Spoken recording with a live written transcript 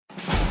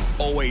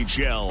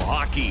OHL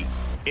hockey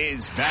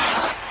is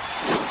back.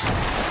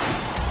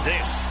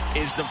 This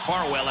is the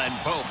Farwell and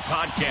Pope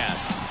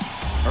podcast,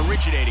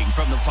 originating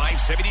from the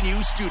 570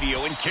 News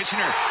studio in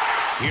Kitchener.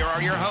 Here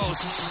are your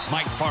hosts,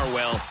 Mike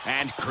Farwell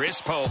and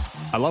Chris Pope.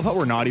 I love how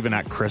we're not even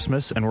at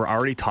Christmas and we're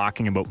already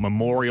talking about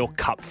Memorial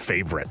Cup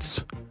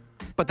favorites.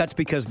 But that's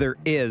because there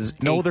is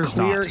there's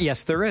clear... not.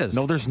 Yes, there is.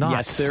 No, there's not.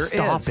 Yes, there is.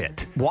 Stop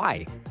it.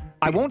 Why?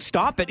 I won't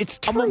stop it. It's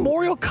true. A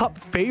Memorial Cup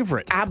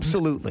favorite.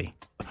 Absolutely.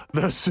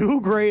 The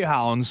Sioux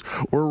Greyhounds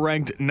were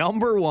ranked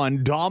number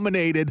one,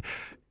 dominated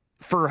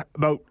for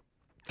about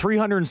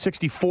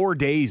 364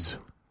 days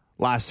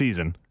last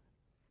season,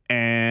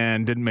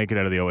 and didn't make it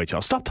out of the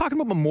OHL. Stop talking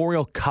about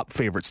Memorial Cup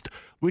favorites.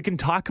 We can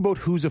talk about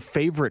who's a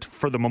favorite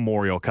for the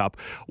Memorial Cup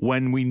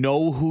when we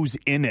know who's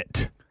in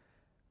it.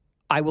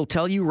 I will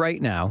tell you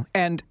right now,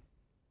 and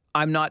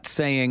I'm not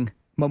saying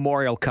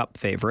Memorial Cup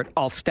favorite.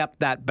 I'll step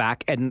that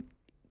back, and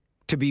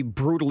to be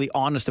brutally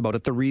honest about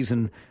it, the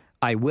reason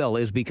I will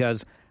is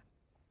because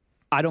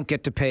I don't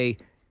get to pay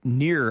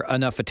near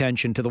enough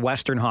attention to the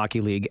Western Hockey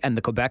League and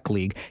the Quebec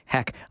League.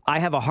 Heck, I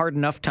have a hard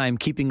enough time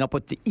keeping up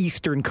with the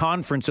Eastern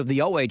Conference of the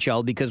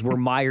OHL because we're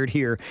mired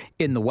here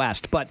in the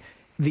West. But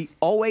the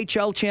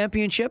OHL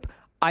Championship,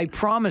 I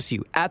promise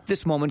you, at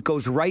this moment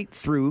goes right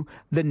through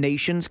the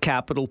nation's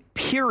capital,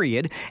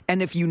 period.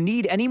 And if you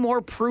need any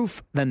more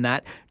proof than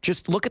that,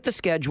 just look at the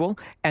schedule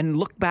and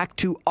look back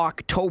to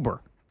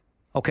October.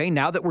 Okay,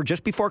 now that we're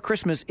just before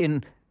Christmas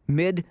in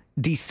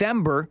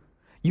mid-December,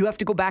 you have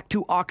to go back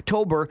to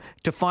October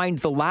to find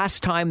the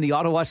last time the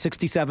Ottawa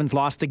 67s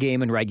lost a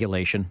game in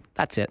regulation.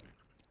 That's it.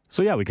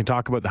 So, yeah, we can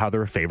talk about how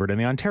they're a favorite in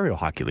the Ontario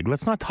Hockey League.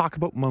 Let's not talk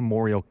about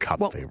Memorial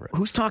Cup favorites.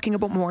 Who's talking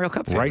about Memorial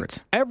Cup favorites?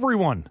 Right?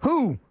 Everyone.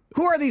 Who?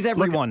 Who are these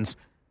everyones?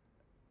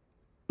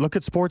 Look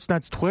at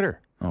Sportsnet's Twitter.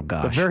 Oh,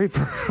 gosh. The very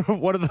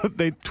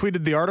they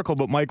tweeted the article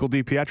about Michael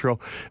DiPietro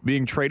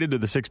being traded to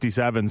the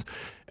 67s,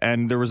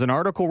 and there was an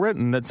article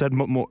written that said,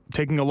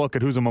 taking a look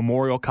at who's a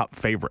Memorial Cup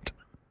favorite.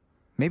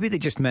 Maybe they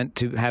just meant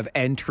to have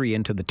entry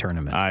into the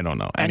tournament. I don't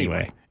know.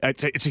 Anyway,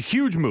 it's a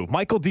huge move.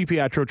 Michael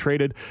DiPietro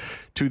traded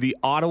to the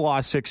Ottawa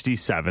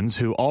 67s,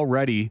 who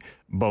already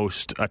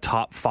boast a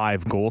top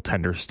 5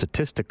 goaltender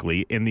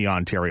statistically in the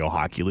Ontario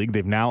Hockey League.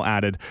 They've now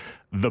added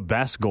the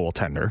best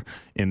goaltender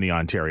in the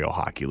Ontario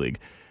Hockey League.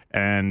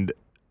 And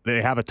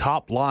they have a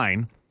top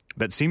line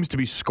that seems to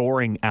be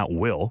scoring at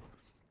will.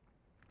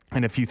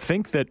 And if you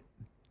think that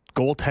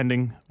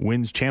goaltending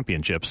wins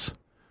championships...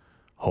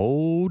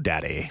 Oh,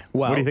 daddy.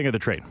 Well, what do you think of the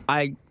trade?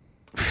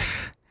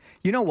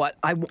 You know what?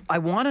 I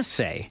want to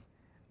say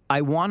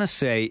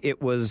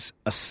it was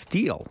a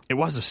steal. It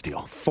was a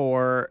steal.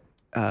 For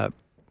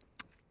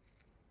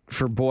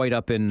Boyd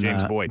up in...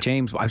 James Boyd.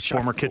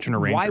 Former Kitchener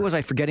Ranger. Why was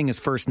I forgetting his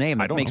first name?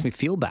 That makes me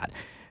feel bad.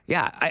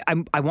 Yeah,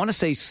 I want to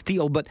say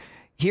steal, but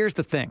here's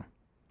the thing.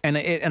 And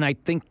I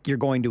think you're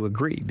going to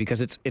agree, because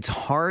it's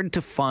hard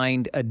to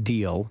find a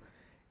deal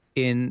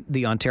in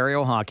the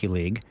Ontario Hockey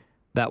League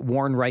that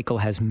Warren Reichel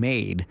has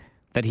made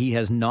that he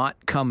has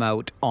not come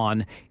out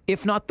on,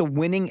 if not the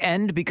winning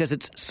end, because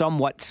it's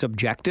somewhat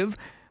subjective,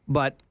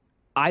 but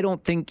I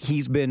don't think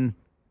he's been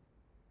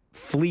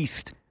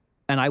fleeced,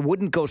 and I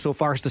wouldn't go so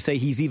far as to say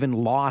he's even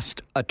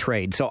lost a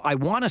trade. So I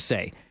want to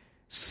say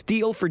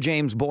steal for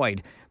James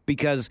Boyd,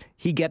 because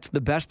he gets the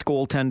best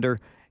goaltender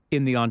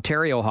in the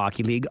Ontario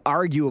Hockey League,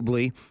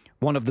 arguably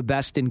one of the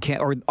best in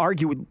Canada, or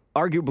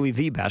arguably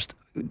the best,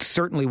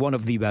 certainly one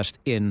of the best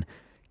in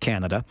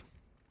Canada.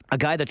 A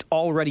guy that's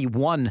already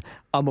won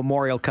a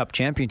Memorial Cup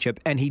championship,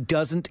 and he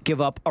doesn't give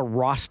up a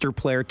roster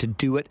player to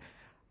do it.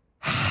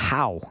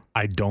 How?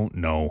 I don't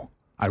know.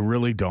 I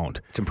really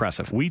don't. It's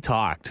impressive. We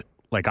talked.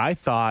 I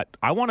thought,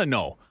 I want to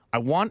know. I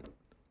want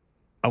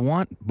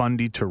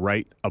Bundy to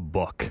write a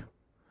book,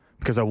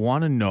 because I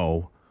want to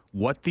know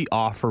what the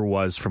offer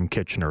was from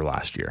Kitchener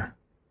last year.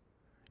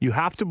 You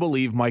have to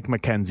believe Mike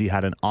McKenzie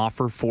had an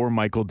offer for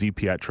Michael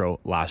DiPietro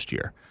last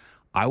year.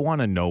 I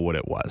want to know what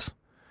it was,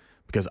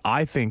 because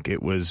I think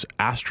it was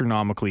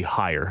astronomically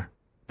higher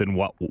than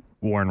what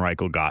Warren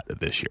Reichel got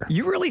this year.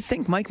 You really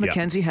think Mike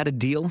McKenzie had a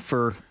deal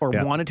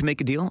wanted to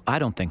make a deal? I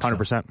don't think so.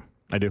 100%.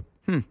 I do.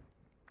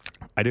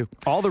 I do.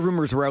 All the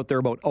rumors were out there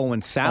about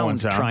Owen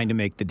Sound trying to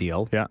make the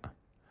deal. Yeah.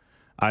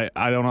 I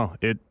don't know.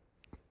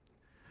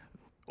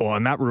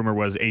 And that rumor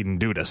was Aiden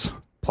Dudas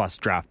plus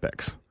draft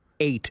picks.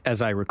 8,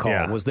 as I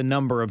recall, was the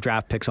number of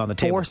draft picks on the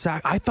table.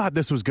 I thought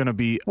this was going to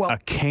be a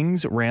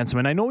king's ransom.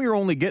 And I know you're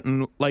only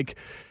getting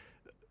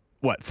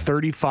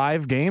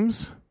 35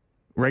 games,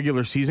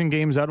 regular season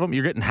games out of them?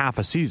 You're getting half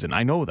a season.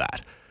 I know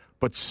that.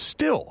 But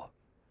still,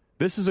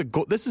 this is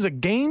a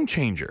game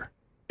changer.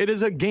 It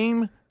is a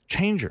game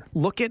changer.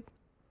 Look at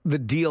the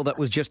deal that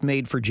was just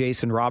made for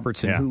Jason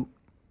Robertson, who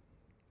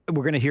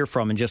we're going to hear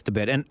from in just a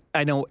bit. And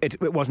I know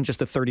it wasn't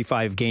just a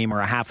 35 game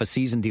or a half a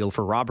season deal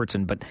for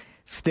Robertson, but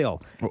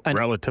still.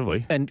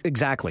 Relatively. And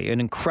exactly. An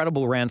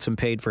incredible ransom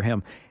paid for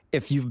him.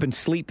 If you've been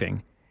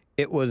sleeping,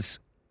 it was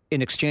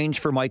in exchange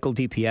for Michael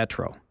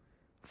DiPietro.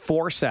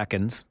 4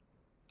 seconds,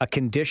 a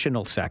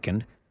conditional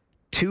second,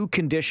 2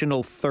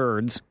 conditional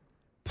thirds,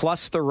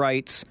 plus the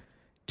rights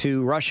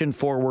to Russian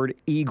forward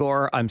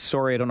Igor, I'm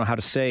sorry, I don't know how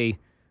to say,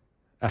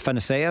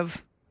 Afanaseyev?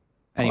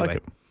 Anyway, like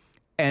it.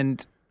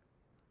 And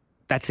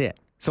that's it.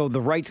 So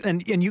the rights,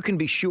 and you can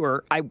be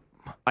sure,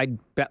 I'd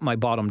bet my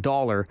bottom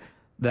dollar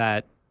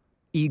that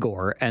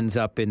Igor ends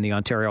up in the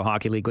Ontario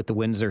Hockey League with the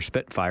Windsor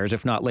Spitfires,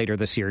 if not later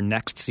this year,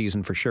 next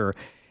season for sure.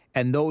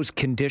 And those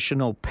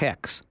conditional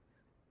picks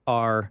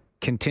are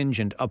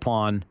contingent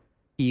upon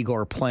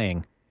Igor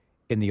playing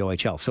in the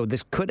OHL. So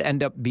this could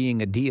end up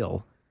being a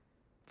deal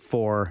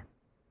for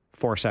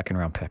 4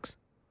 second-round picks.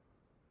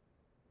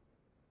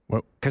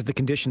 Because the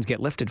conditions get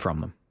lifted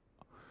from them.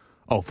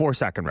 Oh, 4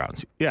 second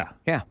rounds. Yeah.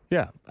 Yeah.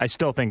 Yeah. I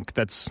still think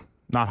that's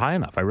not high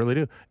enough. I really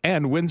do.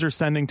 And Windsor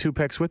sending 2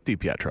 picks with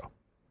DiPietro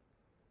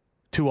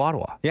to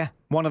Ottawa. Yeah.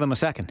 One of them a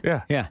second.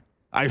 Yeah. Yeah.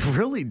 I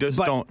really just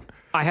don't.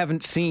 I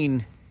haven't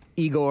seen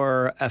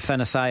Igor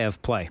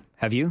Afanaseyev play.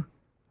 Have you?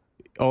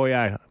 Oh,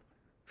 yeah.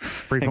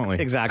 Frequently.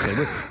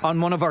 Exactly. On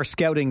one of our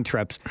scouting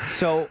trips.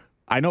 So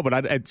I know,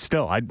 but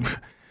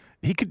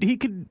he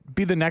could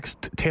be the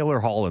next Taylor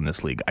Hall in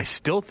this league. I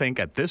still think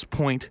at this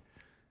point,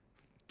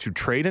 to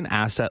trade an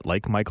asset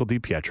like Michael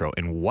DiPietro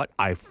and what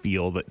I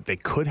feel that they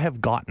could have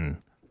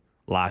gotten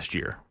last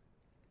year,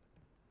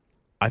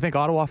 I think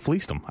Ottawa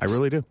fleeced them. I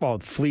really do. Well,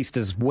 fleeced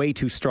is way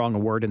too strong a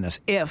word in this.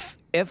 If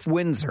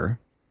Windsor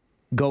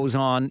goes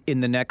on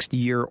in the next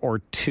year or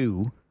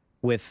two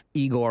with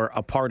Igor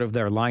a part of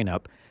their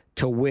lineup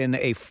to win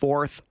a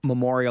 4th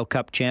Memorial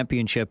Cup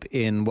championship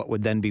in what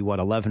would then be,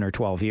 11 or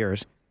 12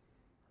 years,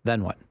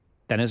 then what?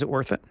 Then is it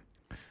worth it?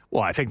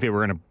 Well, I think they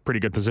were in a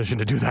pretty good position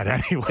to do that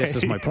anyway. This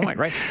is my point,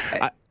 right?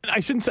 I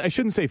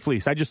shouldn't say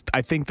fleeced.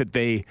 I think that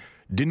they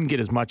didn't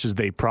get as much as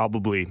they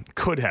probably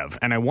could have.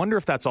 And I wonder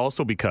if that's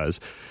also because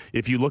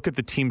if you look at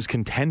the teams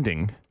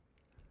contending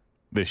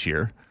this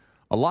year,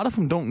 a lot of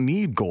them don't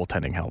need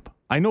goaltending help.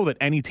 I know that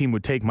any team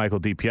would take Michael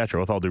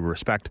DiPietro, with all due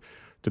respect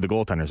to the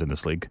goaltenders in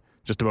this league.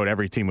 Just about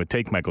every team would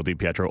take Michael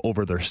DiPietro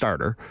over their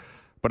starter.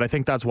 But I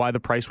think that's why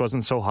the price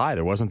wasn't so high.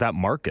 There wasn't that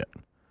market.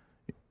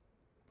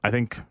 I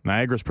think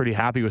Niagara's pretty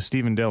happy with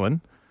Stephen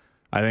Dillon.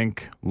 I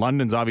think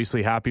London's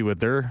obviously happy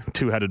with their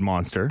 2-headed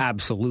monster.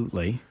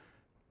 Absolutely.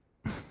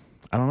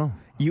 I don't know.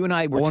 You and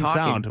I were talking.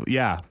 Sound,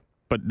 yeah.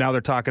 But now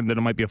they're talking that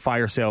it might be a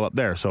fire sale up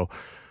there. So,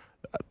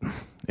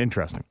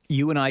 interesting.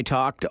 You and I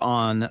talked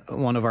on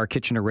one of our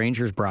Kitchener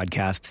Rangers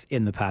broadcasts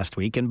in the past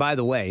week. And by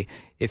the way,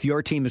 if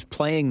your team is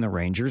playing the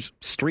Rangers,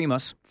 stream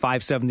us,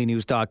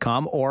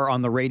 570news.com, or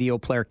on the Radio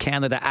Player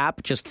Canada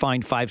app. Just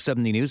find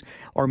 570 News.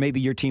 Or maybe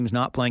your team's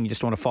not playing, you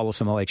just want to follow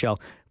some OHL.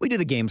 We do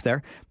the games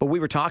there. But we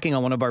were talking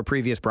on one of our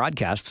previous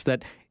broadcasts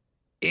that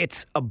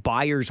it's a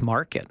buyer's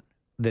market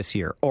this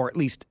year, or at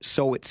least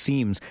so it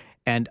seems.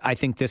 And I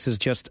think this is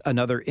just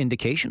another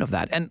indication of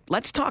that. And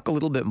let's talk a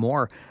little bit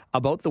more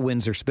about the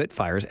Windsor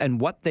Spitfires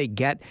and what they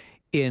get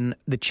in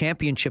the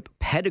championship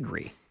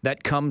pedigree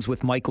that comes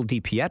with Michael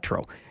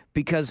DiPietro.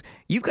 Because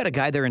you've got a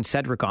guy there in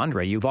Cedric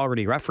Andre. You've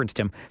already referenced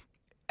him.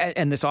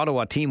 And this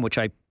Ottawa team, which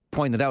I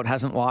pointed out,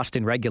 hasn't lost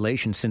in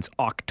regulation since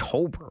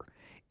October.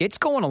 It's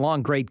going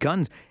along great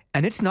guns.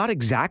 And it's not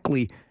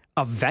exactly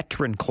a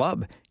veteran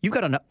club. You've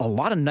got a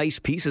lot of nice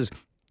pieces.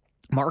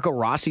 Marco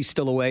Rossi's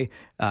still away,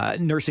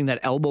 nursing that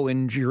elbow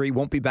injury,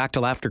 won't be back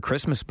till after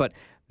Christmas, but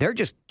they're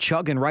just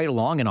chugging right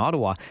along in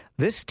Ottawa.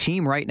 This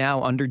team right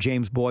now, under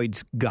James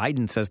Boyd's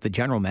guidance as the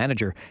general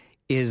manager,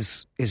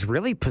 is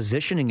really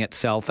positioning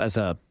itself as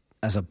a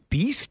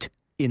beast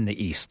in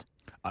the East.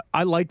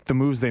 I like the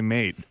moves they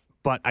made,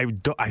 but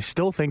I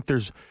still think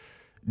there's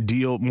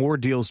more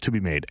deals to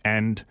be made.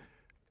 And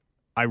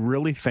I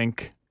really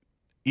think,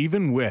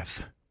 even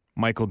with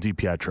Michael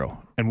DiPietro,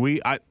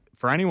 and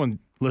for anyone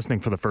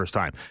listening for the first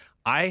time,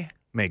 I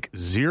make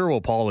zero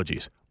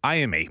apologies. I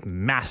am a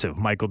massive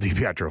Michael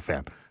DiPietro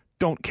fan.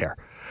 Don't care.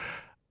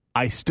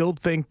 I still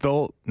think,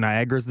 though,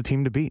 Niagara's the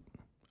team to beat.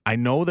 I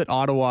know that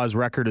Ottawa's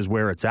record is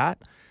where it's at.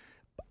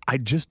 I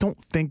just don't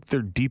think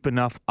they're deep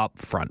enough up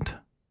front.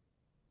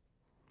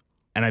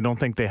 And I don't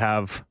think they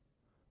have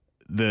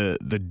the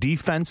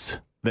defense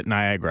that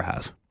Niagara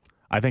has.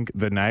 I think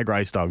the Niagara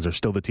Ice Dogs are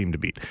still the team to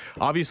beat.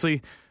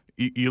 Obviously,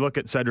 you look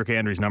at Cedric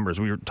Andre's numbers.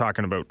 We were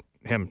talking about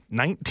him,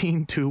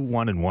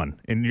 19-2-1-1.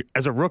 And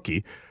as a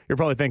rookie, you're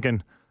probably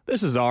thinking,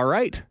 this is all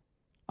right.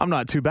 I'm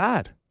not too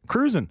bad.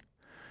 Cruising.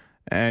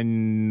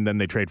 And then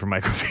they trade for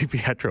Michael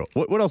DiPietro.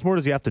 What else more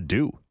does he have to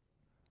do?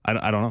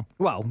 I don't know.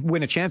 Well,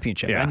 win a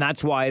championship. Yeah. And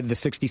that's why the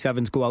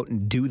 67s go out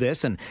and do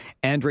this. And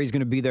Andre's going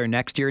to be there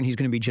next year, and he's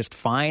going to be just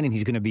fine, and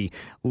he's going to be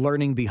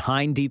learning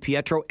behind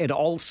DiPietro. It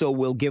also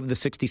will give the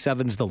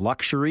 67s the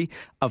luxury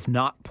of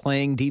not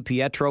playing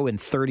DiPietro in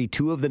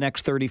 32 of the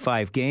next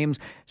 35 games.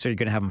 So you're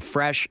going to have him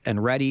fresh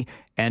and ready.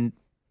 And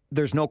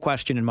there's no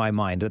question in my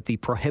mind that the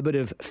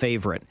prohibitive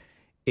favorite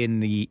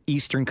in the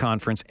Eastern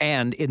Conference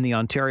and in the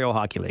Ontario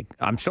Hockey League.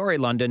 I'm sorry,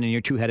 London, and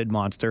your 2-headed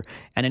monster,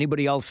 and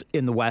anybody else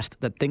in the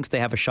West that thinks they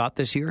have a shot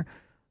this year,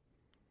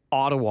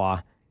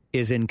 Ottawa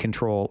is in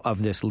control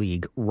of this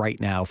league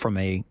right now from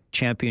a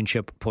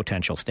championship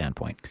potential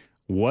standpoint.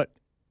 What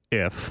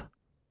if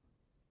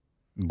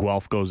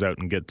Guelph goes out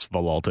and gets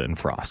Villalta and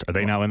Frost. Are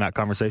they now in that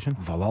conversation?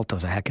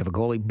 Villalta's a heck of a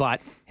goalie,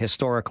 but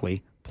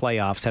historically,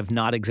 playoffs have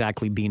not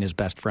exactly been his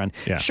best friend.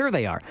 Yeah. Sure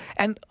they are.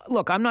 And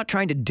look, I'm not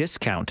trying to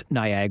discount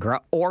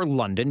Niagara or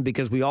London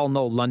because we all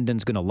know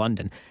London's going to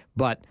London.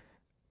 But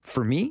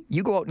for me,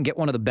 you go out and get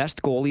one of the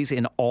best goalies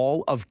in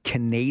all of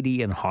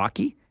Canadian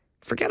hockey,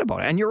 forget about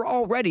it. And you're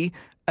already,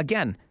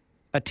 again,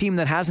 a team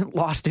that hasn't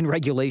lost in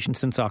regulation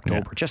since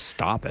October. Yeah. Just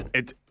stop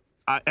it.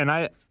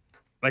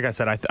 Like I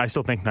said, I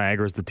still think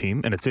Niagara's the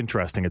team, and it's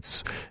interesting.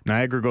 It's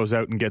Niagara goes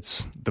out and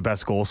gets the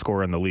best goal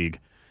scorer in the league,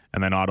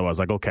 and then Ottawa's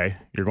like, okay,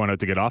 you're going out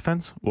to get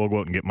offense? We'll go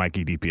out and get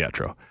Mikey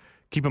DiPietro.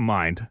 Keep in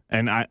mind,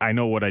 and I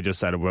know what I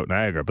just said about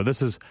Niagara, but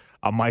this is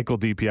a Michael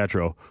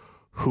DiPietro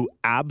who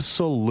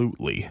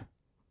absolutely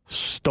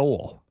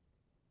stole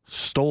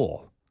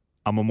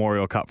a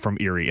Memorial Cup from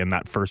Erie in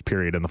that first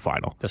period in the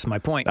final. That's my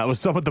point. That was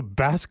some of the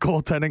best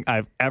goaltending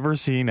I've ever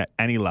seen at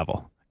any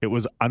level. It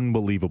was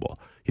unbelievable.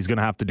 He's going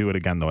to have to do it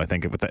again, though, I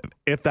think,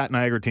 if that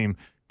Niagara team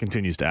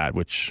continues to add,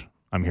 which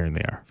I'm hearing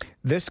they are.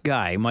 This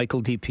guy,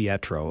 Michael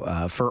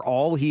DiPietro, for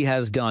all he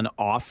has done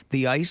off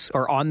the ice,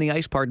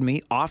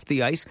 off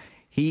the ice,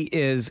 he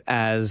is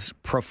as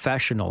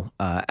professional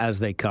as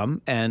they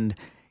come. And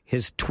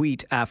his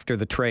tweet after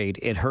the trade,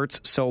 it hurts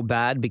so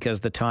bad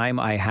because the time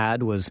I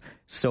had was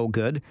so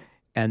good.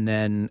 And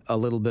then a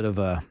little bit of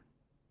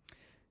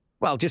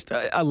just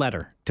a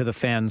letter to the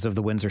fans of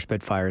the Windsor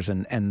Spitfires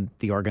and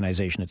the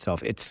organization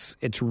itself.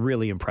 It's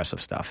really impressive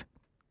stuff.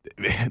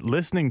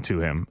 Listening to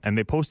him, and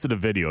they posted a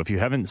video. If you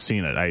haven't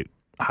seen it, I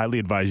highly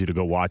advise you to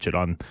go watch it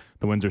on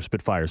the Windsor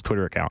Spitfires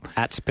Twitter account.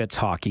 At Spits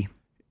Hockey.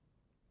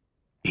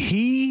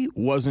 He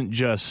wasn't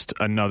just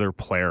another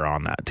player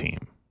on that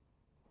team.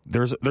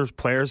 There's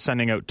players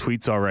sending out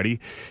tweets already.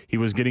 He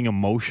was getting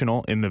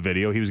emotional in the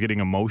video. He was getting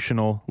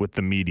emotional with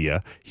the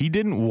media. He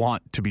didn't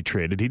want to be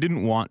traded. He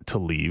didn't want to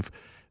leave.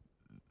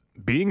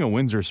 Being a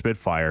Windsor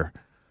Spitfire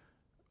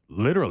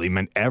literally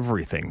meant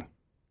everything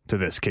to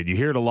this kid. You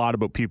hear it a lot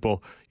about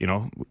people,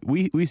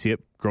 we see it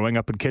growing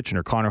up in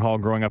Kitchener, Connor Hall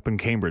growing up in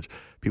Cambridge,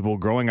 people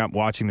growing up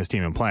watching this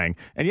team and playing.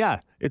 And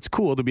yeah, it's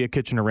cool to be a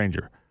Kitchener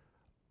Ranger.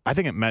 I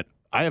think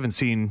I haven't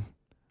seen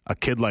a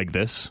kid like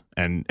this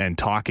and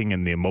talking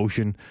and the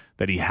emotion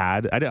that he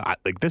had.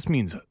 This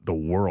means the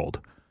world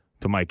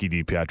to Mikey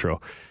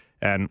DiPietro.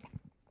 And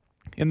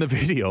in the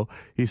video,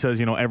 he says,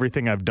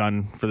 everything I've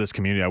done for this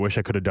community, I wish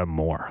I could have done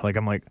more.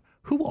 I'm like,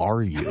 who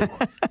are you?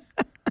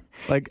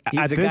 He's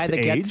at a this guy that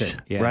age, gets it.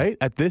 Yeah. Right?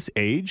 At this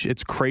age,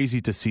 it's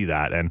crazy to see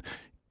that. And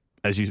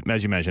as you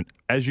mentioned,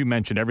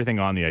 everything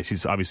on the ice,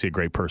 he's obviously a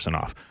great person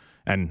off.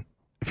 And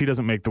if he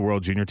doesn't make the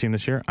World Junior team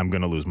this year, I'm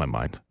going to lose my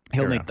mind.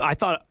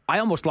 I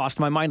almost lost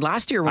my mind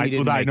last year when he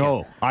didn't make it. I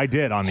know. I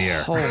did on the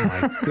air. Oh,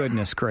 my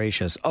goodness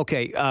gracious.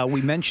 Okay,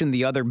 we mentioned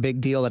the other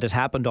big deal that has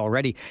happened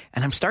already,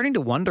 and I'm starting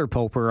to wonder,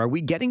 Poper, are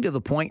we getting to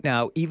the point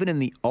now, even in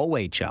the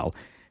OHL,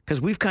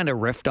 because we've kind of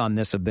riffed on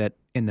this a bit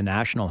in the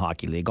National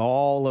Hockey League,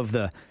 all of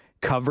the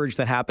coverage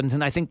that happens,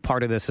 and I think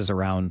part of this is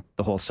around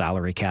the whole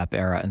salary cap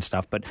era and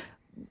stuff, but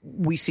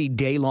we see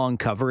day-long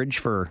coverage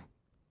for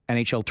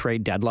NHL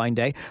trade deadline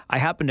day. I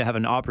happen to have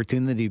an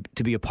opportunity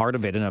to be a part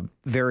of it in a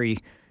very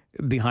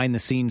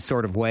behind-the-scenes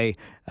sort of way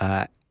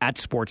at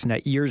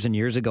Sportsnet years and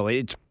years ago.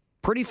 It's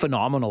pretty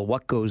phenomenal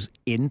what goes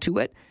into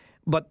it,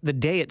 but the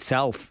day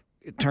itself,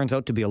 it turns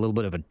out to be a little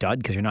bit of a dud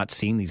because you're not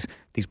seeing these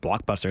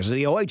blockbusters.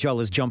 The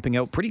OHL is jumping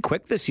out pretty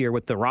quick this year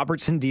with the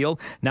Robertson deal,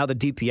 now the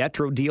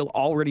DiPietro deal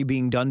already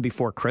being done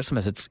before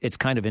Christmas. It's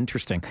kind of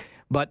interesting.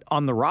 But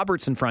on the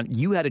Robertson front,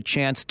 you had a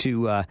chance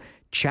to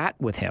chat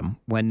with him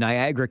when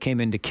Niagara came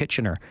into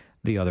Kitchener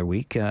the other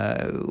week.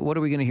 What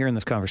are we going to hear in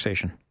this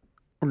conversation?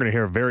 We're going to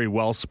hear a very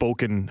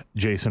well-spoken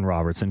Jason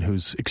Robertson,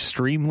 who's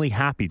extremely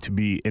happy to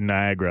be in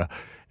Niagara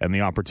and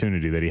the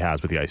opportunity that he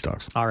has with the Ice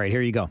Dogs. All right,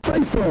 here you go.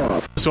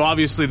 So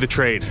obviously the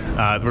trade,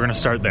 we're going to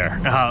start there.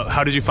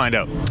 How did you find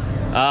out?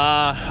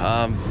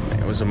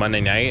 It was a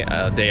Monday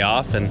night, day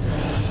off, and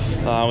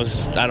I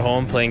was at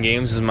home playing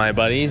games with my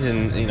buddies,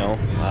 and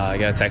I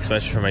got a text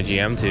message from my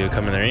GM to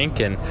come in the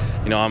rink, and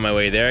on my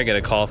way there I got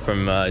a call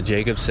from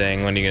Jacob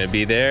saying, when are you going to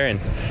be there?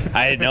 And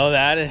I didn't know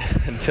that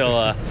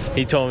until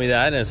he told me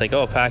that, and it's like,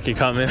 oh, Pack, you're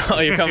coming. Oh,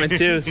 you're coming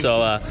too.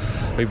 So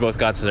we both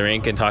got to the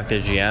rink and talked to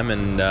the GM,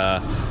 and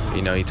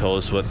he told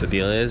us what the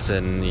deal is,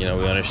 and we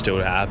understood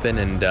what happened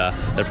and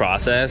the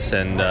process,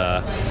 and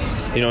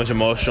it was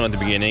emotional at the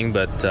beginning,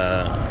 but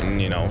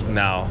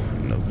now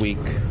a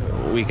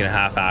week and a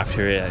half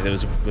after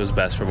it was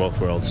best for both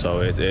worlds,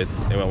 so it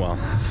went well.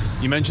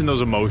 You mentioned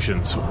those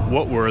emotions.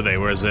 What were they?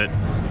 Was it,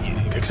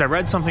 because I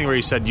read something where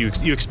you said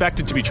you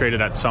expected to be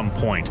traded at some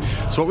point.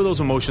 So what were those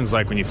emotions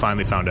like when you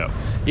finally found out?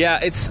 Yeah,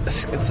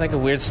 it's like a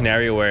weird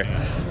scenario where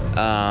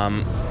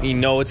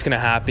it's going to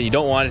happen. You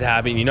don't want it to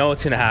happen. You know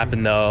it's going to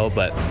happen though,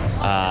 but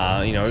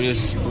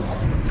just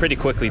pretty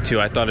quickly too.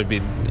 I thought it'd be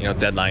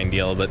deadline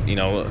deal, but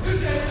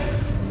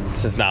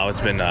since now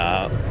it's been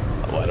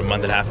a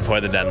month and a half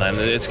before the deadline.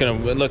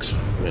 It looks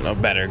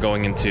better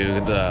going into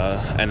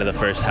the end of the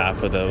first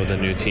half with a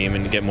new team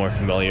and get more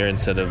familiar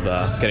instead of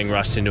getting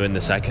rushed into it in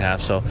the second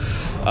half. So,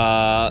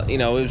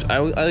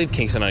 I leave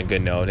Kingston on a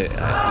good note.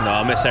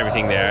 I'll miss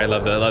everything there. I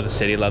love the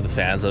city, love the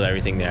fans, love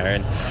everything there.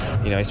 And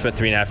I spent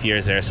 3.5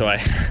 years there, so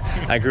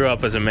I grew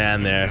up as a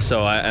man there.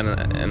 So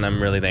and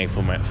I'm really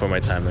thankful for my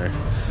time there.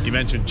 You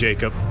mentioned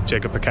Jacob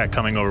Paquette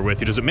coming over with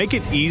you. Does it make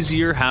it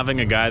easier having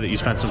a guy that you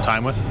spent some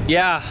time with?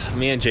 Yeah,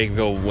 me and Jacob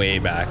go way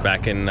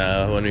back in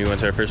when we went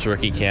to our first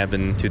rookie camp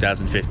in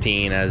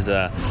 2015 as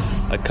a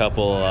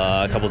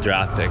couple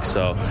draft picks.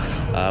 So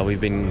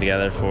we've been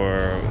together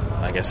for,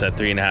 like I said,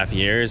 3.5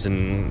 years,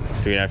 and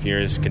 3.5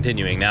 years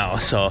continuing now.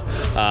 So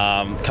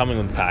coming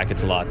with the pack,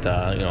 it's a lot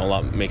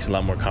makes it a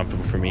lot more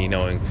comfortable for me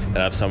knowing that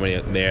I have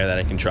somebody there that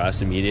I can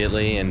trust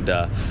immediately, and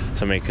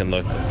somebody can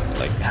look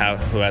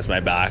who has my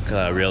back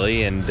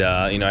really, and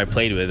I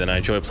played with and I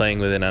enjoy playing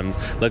with, and I'm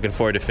looking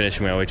forward to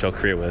finishing my OHL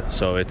career with.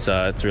 So it's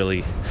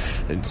really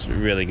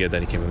good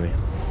that he came with me.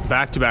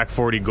 Back-to-back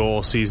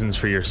 40-goal seasons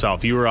for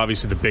yourself. You were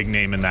obviously the big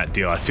name in that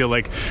deal. I feel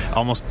like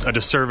almost a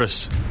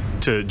disservice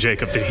to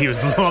Jacob that he was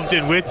lumped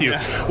in with you.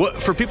 Yeah. Well,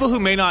 for people who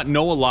may not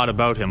know a lot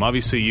about him,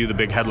 obviously you, the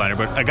big headliner,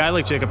 but a guy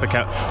like Jacob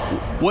Paquette,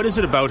 what is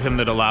it about him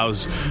that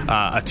allows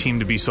a team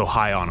to be so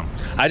high on him?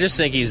 I just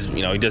think he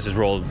does his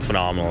role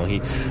phenomenal.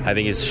 I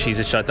think he's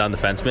a shutdown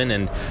defenseman,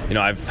 and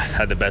I've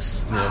had the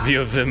best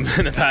view of him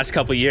in the past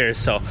couple of years.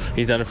 So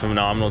he's done a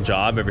phenomenal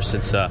job ever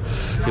since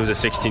he was a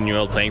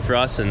 16-year-old playing for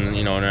us, and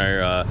in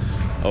our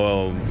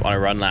on a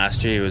run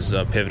last year. He was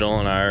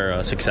pivotal in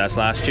our success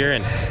last year,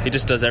 and he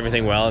just does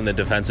everything well in the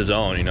defensive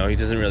zone. He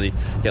doesn't really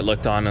get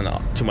looked on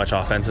too much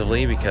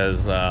offensively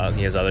because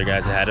he has other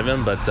guys ahead of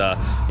him, but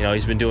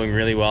he's been doing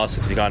really well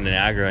since he got into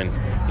Niagara,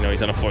 and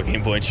he's on a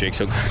 4-game point streak,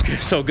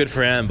 so good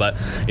for him.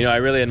 But I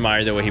really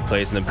admire the way he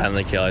plays in the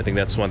penalty kill. I think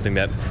that's one thing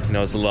that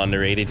is a little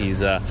underrated. He's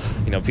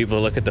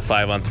people look at the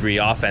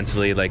 5-on-3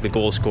 offensively, like the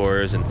goal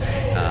scorers and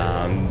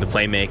the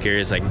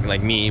playmakers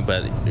like me,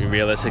 but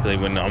realistically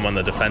when I'm on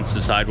the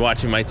defensive side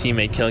watching my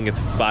teammate killing it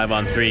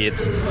 5-on-3,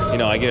 it's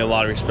I give a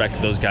lot of respect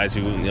to those guys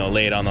who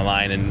lay it on the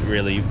line and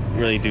really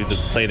do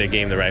play their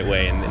game the right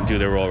way and do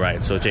their role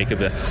right. So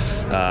Jacob,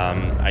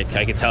 I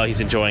can tell he's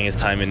enjoying his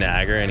time in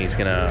Niagara, and he's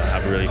going to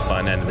have a really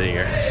fun end of the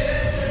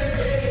year.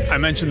 I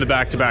mentioned the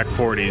back-to-back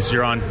 40s.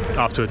 You're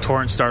off to a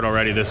torrent start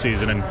already this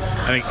season, and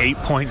I think 8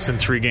 points in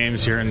 3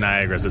 games here in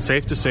Niagara. Is it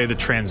safe to say the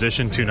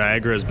transition to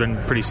Niagara has been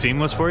pretty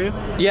seamless for you?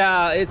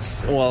 Yeah,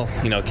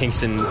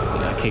 Kingston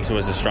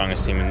was the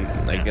strongest team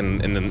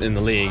in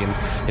the league,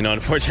 and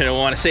unfortunately I don't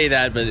want to say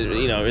that, but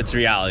it's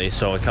reality.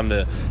 So I come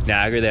to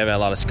Niagara, they have a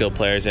lot of skilled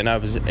players, and I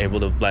was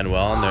able to blend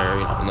well on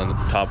their on the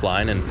top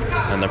line and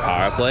on their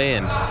power play,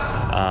 and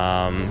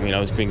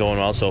it's been going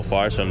well so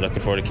far. So I'm looking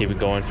forward to keep it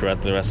going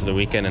throughout the rest of the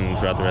weekend and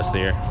throughout the rest of the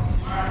year.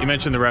 You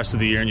mentioned the rest of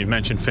the year, and you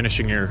mentioned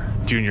finishing your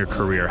junior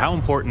career. How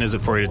important is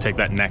it for you to take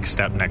that next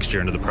step next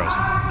year into the pros?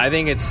 I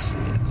think it's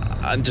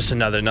just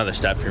another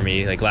step for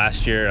me. Like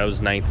last year, I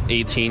was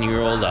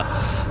 18-year-old,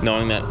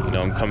 knowing that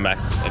I'm coming back.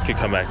 I could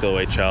come back to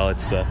OHL.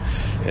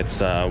 It's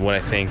what I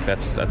think.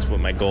 That's what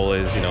my goal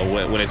is.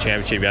 Win a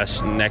championship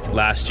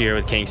last year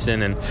with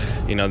Kingston,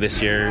 and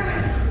this year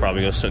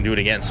probably go do it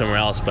again somewhere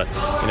else. But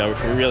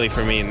really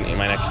for me,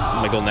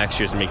 my goal next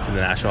year is to make it to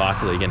the National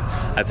Hockey League. And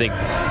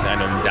I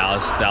know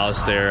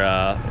Dallas, their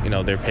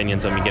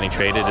opinions on me getting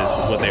traded is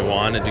what they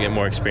want, and to get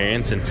more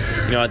experience. And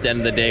at the end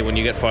of the day, when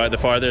you get the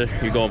farther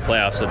you go in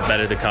playoffs, the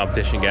better the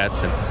competition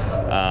gets, and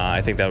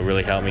I think that will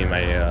really help me in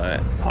my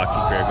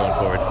hockey career going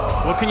forward.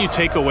 What can you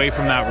take away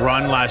from that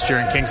run last year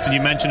in Kingston?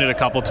 You mentioned it a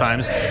couple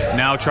times,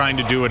 now trying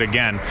to do it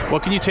again.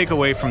 What can you take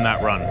away from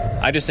that run?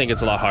 I just think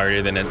it's a lot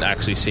harder than it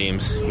actually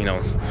seems.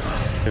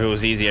 If it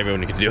was easy,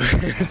 everyone could do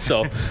it.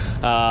 So it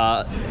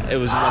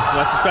was,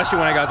 especially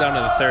when I got down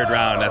to the third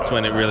round, that's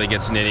when it really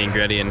gets nitty and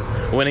gritty, and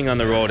winning on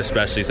the road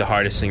especially is the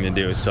hardest thing to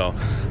do. So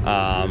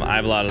I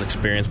have a lot of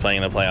experience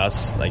playing in the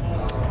playoffs, like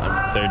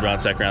third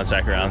round, second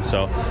round.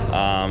 So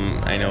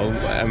I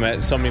know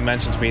somebody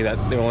mentioned to me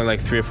that there were only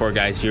like 3 or 4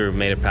 guys here who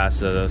made it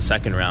past the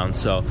second round.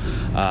 So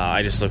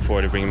I just look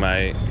forward to bringing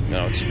my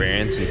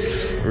experience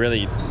and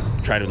really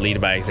try to lead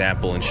by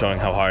example and showing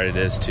how hard it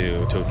is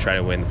to try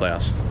to win the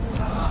playoffs.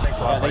 Thanks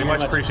a lot.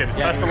 Much appreciated.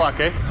 Yeah, best of luck,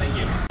 eh?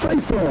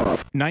 Thank you.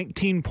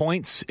 19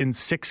 points in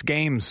 6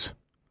 games.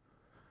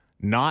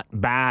 Not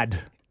bad.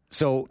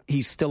 So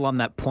he's still on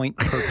that point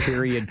per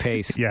period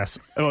pace. Yes.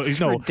 It's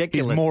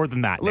ridiculous. He's more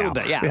than that a little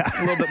now. bit, yeah.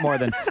 A little bit more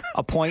than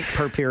a point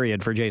per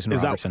period for Jason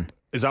Robertson.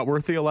 Is that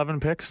worth the 11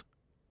 picks?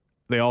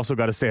 They also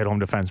got a stay-at-home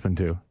defenseman,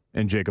 too,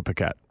 in Jacob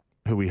Paquette,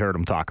 who we heard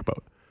him talk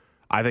about.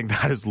 I think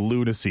that is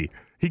lunacy.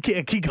 He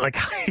can't keep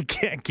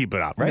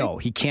it up, right? No,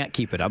 he can't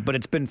keep it up, but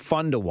it's been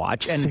fun to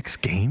watch. And 6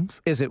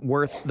 games? Is it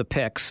worth the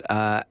picks?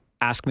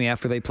 Ask me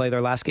after they play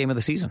their last game of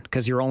the season,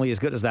 because you're only as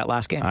good as that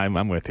last game.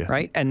 I'm with you.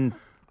 Right? And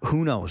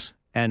who knows?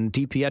 And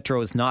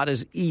DiPietro is not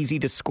as easy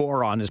to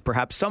score on as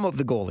perhaps some of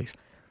the goalies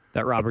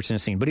that Robertson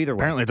has seen. But either way.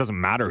 Apparently it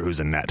doesn't matter who's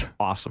in net.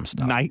 Awesome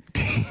stuff.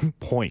 19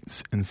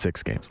 points in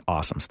 6 games.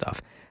 Awesome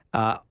stuff.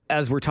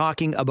 As we're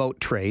talking about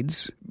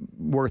trades,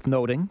 worth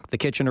noting, the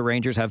Kitchener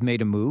Rangers have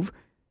made a move.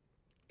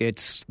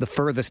 It's the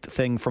furthest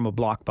thing from a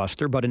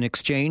blockbuster, but in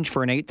exchange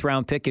for an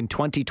 8th-round pick in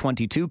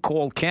 2022,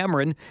 Cole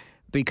Cameron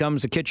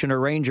becomes a Kitchener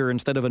Ranger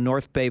instead of a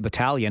North Bay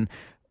Battalion.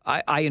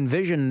 I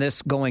envision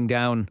this going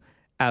down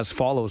as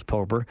follows,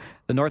 Pober.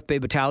 The North Bay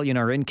Battalion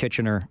are in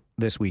Kitchener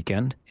this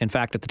weekend. In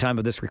fact, at the time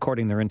of this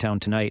recording, they're in town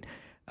tonight.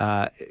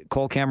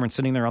 Cole Cameron's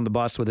sitting there on the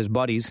bus with his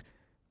buddies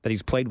that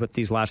he's played with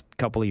these last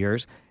couple of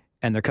years,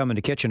 and they're coming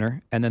to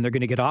Kitchener, and then they're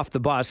going to get off the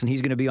bus, and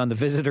he's going to be on the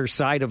visitor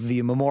side of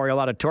the Memorial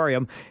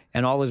Auditorium,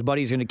 and all his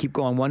buddies are going to keep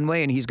going one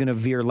way, and he's going to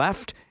veer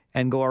left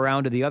and go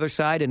around to the other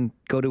side and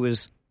go to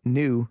his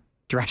new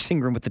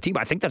dressing room with the team.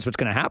 I think that's what's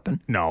going to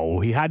happen. No,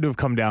 he had to have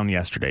come down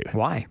yesterday.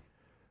 Why?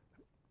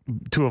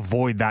 To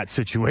avoid that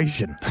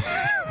situation.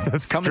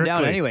 That's coming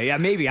down anyway. Yeah,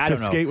 maybe. I don't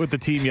know. To skate with the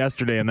team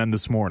yesterday and then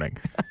this morning.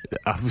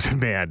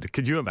 Man,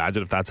 could you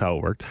imagine if that's how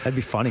it worked? That'd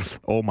be funny.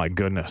 Oh, my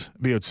goodness.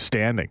 It'd be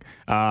outstanding.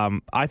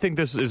 I think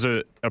this is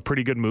a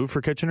pretty good move for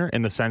Kitchener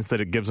in the sense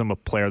that it gives them a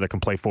player that can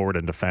play forward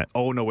and defend.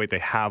 Oh, no, wait, they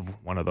have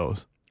one of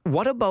those.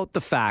 What about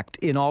the fact,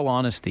 in all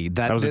honesty,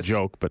 that was a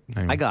joke, but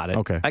anyway. I got it.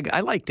 Okay.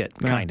 I liked it,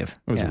 kind of.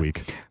 It was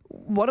weak.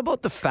 What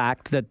about the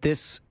fact that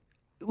this...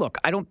 Look,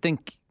 I don't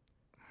think...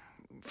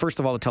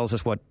 First of all, it tells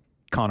us what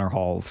Connor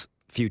Hall's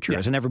future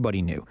is, and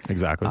everybody knew.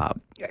 Exactly.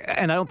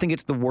 And I don't think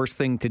it's the worst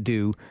thing to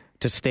do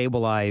to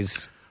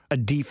stabilize a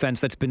defense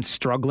that's been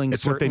struggling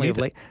certainly of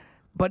late.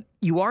 But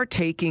you are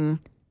taking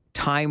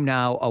time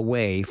now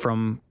away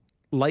from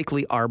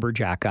likely Arbor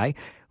Xhekaj,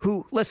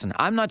 who, listen,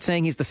 I'm not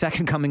saying he's the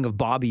second coming of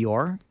Bobby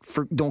Orr,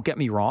 don't get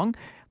me wrong,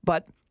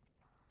 but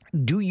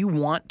do you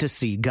want to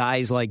see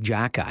guys like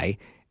Xhekaj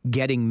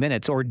getting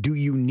minutes, or do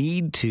you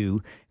need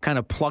to kind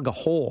of plug a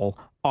hole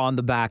on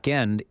the back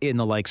end in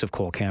the likes of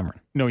Cole Cameron?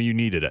 No, you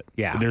needed it.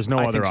 Yeah, there's no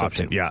other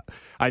option. So yeah,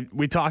 I've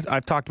talked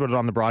about it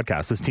on the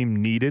broadcast. This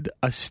team needed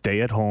a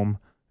stay-at-home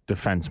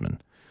defenseman.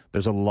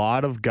 There's a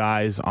lot of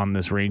guys on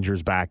this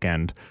Rangers back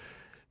end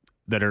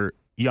that are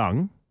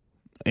young,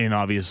 in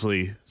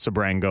obviously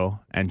Sebrango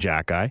and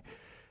Xhekaj.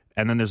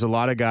 And then there's a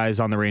lot of guys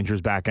on the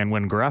Rangers back end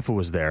when Garefa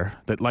was there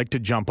that like to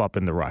jump up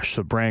in the rush.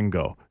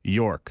 Sebrango,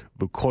 York,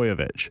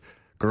 Vukojevic,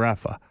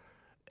 Garefa.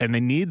 And they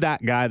need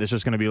that guy that's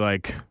just going to be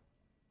like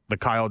the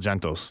Kyle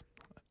Gentos.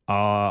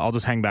 I'll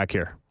just hang back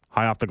here,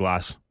 high off the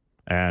glass,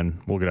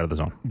 and we'll get out of the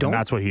zone. And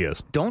that's what he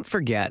is. Don't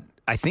forget,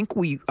 I think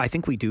we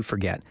do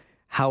forget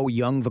how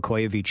young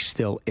Vukojevic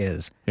still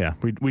is. Yeah,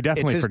 we definitely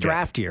forget. It's his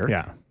draft year.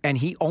 Yeah. And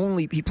he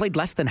played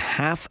less than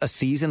half a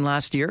season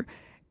last year.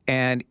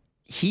 And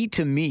he,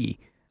 to me,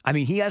 I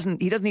mean, he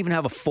doesn't even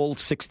have a full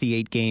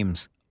 68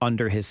 games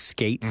under his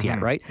skates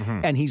yet, right?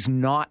 Mm-hmm. And he's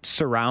not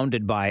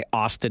surrounded by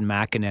Austin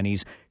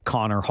McEnany's,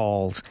 Connor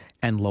Hall's,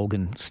 and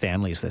Logan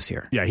Stanley's this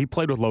year. Yeah, he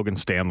played with Logan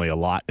Stanley a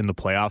lot in the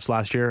playoffs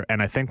last year,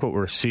 and I think what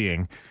we're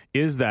seeing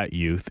is that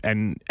youth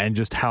and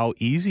just how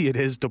easy it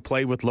is to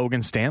play with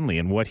Logan Stanley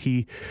and what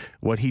he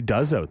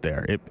does out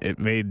there. It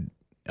made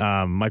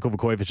Michael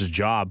Vukojevic's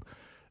job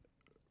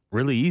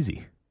really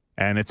easy,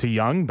 and it's a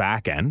young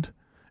back end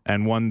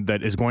and one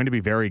that is going to be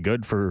very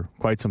good for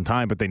quite some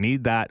time, but they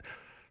need that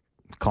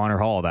Connor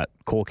Hall, that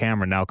Cole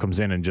Cameron now comes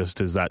in and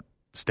just is that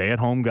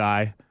stay-at-home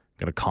guy,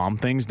 going to calm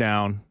things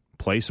down,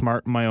 play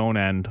smart in my own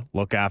end,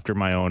 look after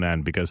my own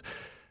end, because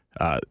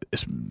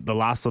the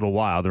last little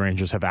while, the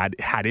Rangers have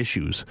had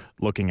issues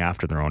looking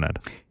after their own end.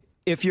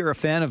 If you're a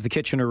fan of the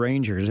Kitchener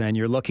Rangers and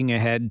you're looking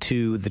ahead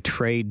to the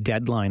trade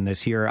deadline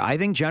this year, I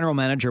think General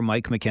Manager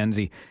Mike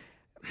McKenzie,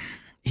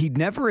 he'd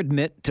never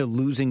admit to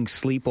losing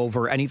sleep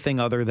over anything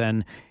other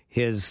than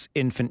his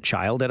infant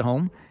child at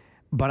home.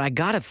 But I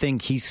got to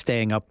think he's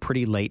staying up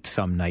pretty late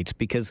some nights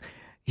because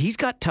he's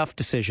got tough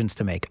decisions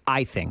to make.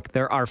 I think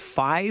there are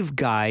 5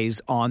 guys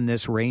on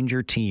this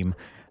Ranger team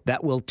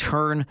that will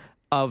turn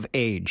of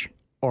age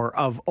or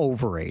of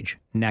overage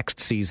next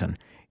season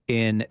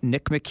in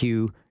Nick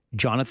McHugh,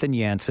 Jonathan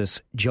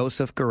Yancey,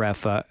 Joseph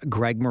Garefa,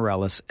 Greg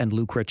Morellis, and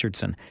Luke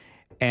Richardson.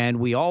 And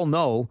we all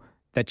know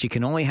that you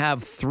can only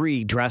have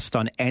 3 dressed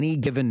on any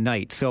given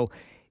night. So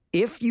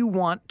if you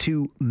want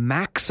to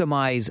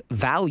maximize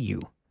value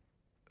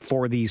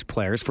for these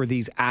players, for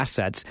these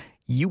assets,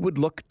 you would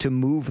look to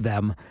move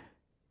them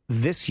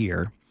this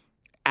year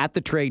at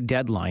the trade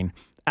deadline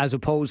as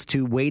opposed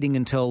to waiting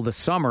until the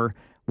summer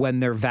when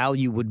their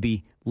value would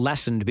be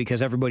lessened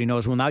because everybody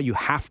knows, well, now you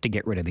have to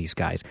get rid of these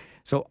guys.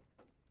 So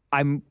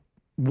I'm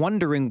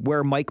wondering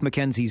where Mike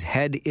McKenzie's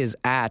head is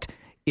at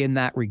in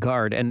that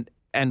regard.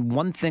 And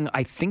one thing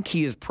I think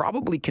he is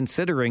probably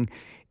considering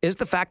is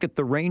the fact that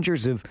the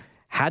Rangers have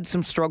had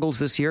some struggles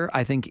this year.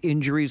 I think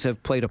injuries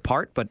have played a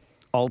part, but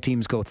all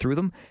teams go through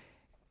them.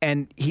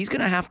 And he's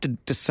going to have to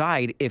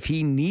decide if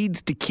he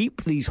needs to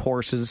keep these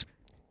horses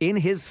in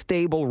his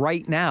stable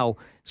right now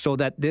so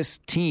that this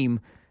team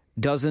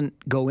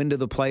doesn't go into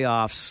the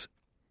playoffs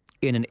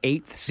in an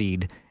 8th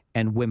seed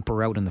and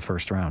whimper out in the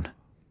first round.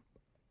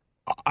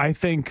 I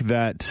think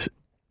that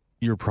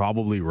you're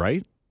probably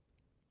right.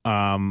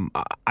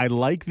 I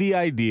like the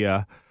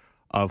idea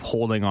of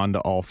holding on to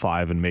all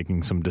 5 and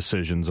making some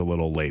decisions a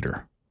little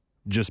later.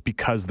 just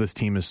because this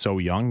team is so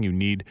young. You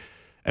need,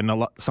 and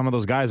some of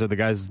those guys are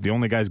the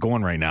only guys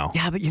going right now.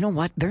 Yeah, but you know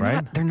what? They're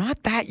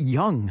not that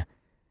young.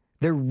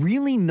 They're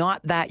really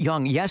not that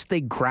young. Yes,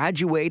 they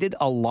graduated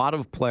a lot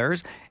of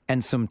players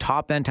and some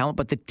top-end talent,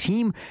 but the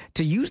team,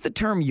 to use the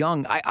term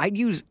young, I'd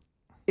use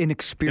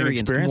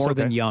inexperienced more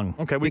than young.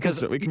 Okay, we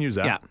can use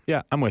that.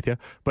 Yeah, I'm with you.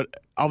 But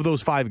of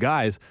those 5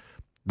 guys,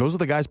 those are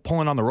the guys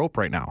pulling on the rope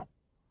right now.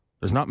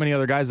 There's not many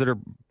other guys that are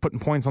putting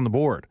points on the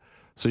board.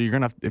 So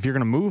if you're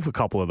gonna move a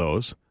couple of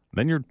those,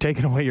 then you're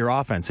taking away your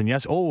offense. And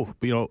yes,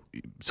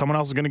 someone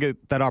else is going to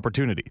get that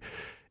opportunity.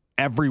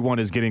 Everyone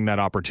is getting that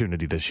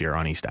opportunity this year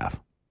on East Ave.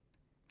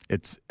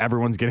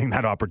 Everyone's getting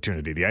that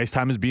opportunity. The ice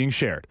time is being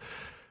shared.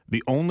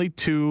 The only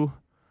 2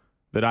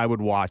 that I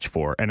would watch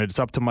for, and it's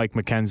up to Mike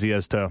McKenzie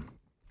as to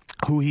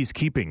who he's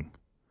keeping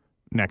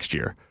next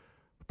year,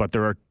 but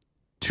there are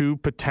 2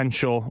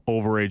 potential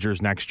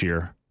overagers next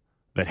year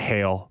that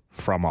hail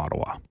from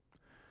Ottawa.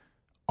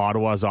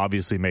 Ottawa is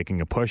obviously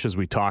making a push, as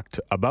we talked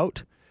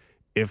about.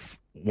 If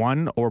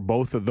one or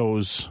both of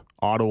those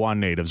Ottawa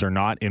natives are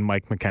not in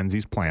Mike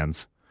McKenzie's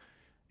plans,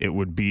 it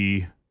would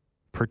be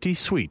pretty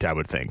sweet, I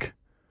would think,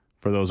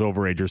 for those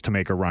overagers to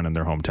make a run in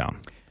their hometown.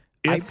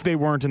 If they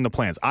weren't in the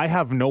plans. I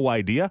have no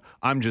idea.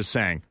 I'm just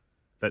saying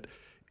that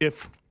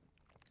if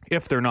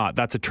they're not,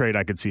 that's a trade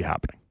I could see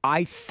happening.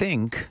 I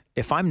think,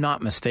 if I'm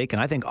not mistaken,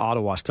 I think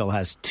Ottawa still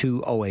has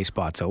 2 OA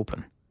spots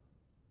open.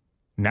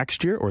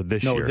 Next year or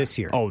this year? No, this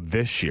year. Oh,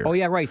 this year. Oh,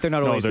 yeah, right. They're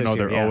not always this year. No,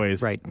 they're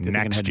always right.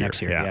 next year.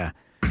 Yeah.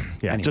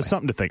 Yeah, anyway. Just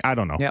something to think. I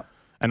don't know. Yep.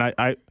 And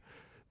I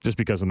just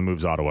because of the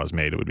moves Ottawa's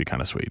made, it would be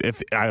kind of sweet.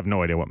 I have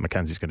no idea what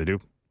McKenzie's going to do.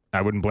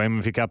 I wouldn't blame him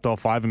if he kept all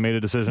 5 and made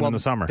a decision in the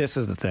summer. This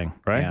is the thing.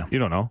 Right? Yeah. You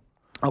don't know.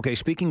 Okay,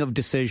 speaking of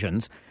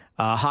decisions,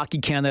 Hockey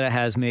Canada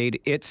has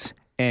made its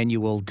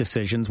annual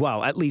decisions,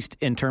 well, at least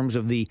in terms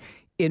of the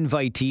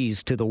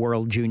invitees to the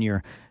World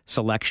Junior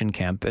Selection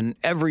Camp. And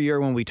every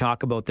year when we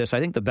talk about this, I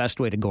think the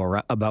best way to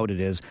go about it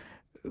is,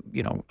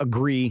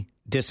 agree,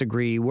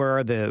 disagree. Where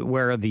are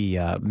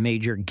the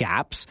major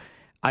gaps?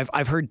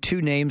 I've heard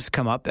 2 names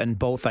come up, and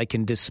both I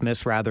can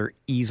dismiss rather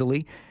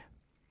easily.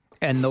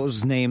 And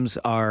those names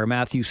are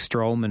Matthew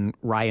Strome and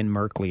Ryan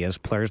Merkley as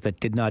players that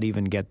did not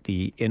even get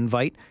the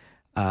invite.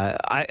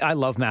 I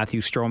love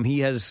Matthew Strome. He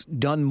has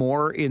done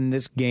more in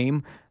this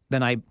game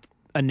than I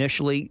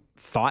initially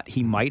thought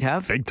he might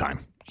have. Big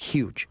time.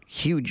 Huge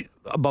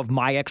above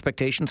my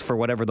expectations for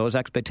whatever those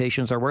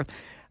expectations are worth.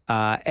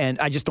 And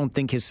I just don't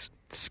think his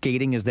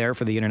skating is there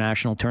for the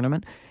international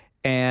tournament.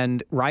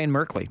 And Ryan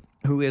Merkley,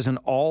 who is an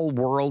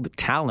all-world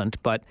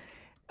talent, but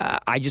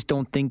I just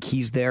don't think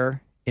he's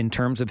there in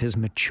terms of his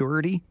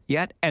maturity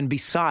yet. And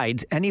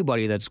besides,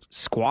 anybody that's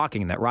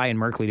squawking that Ryan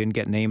Merkley didn't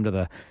get named to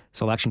the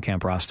selection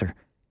camp roster,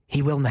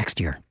 he will next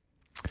year.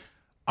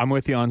 I'm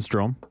with you on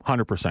Strome,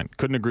 100%.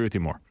 Couldn't agree with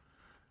you more.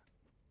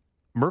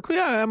 Merkley,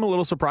 I am a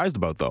little surprised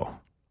about, though.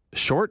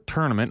 Short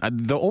tournament.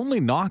 The only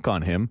knock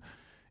on him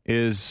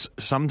is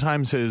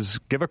sometimes his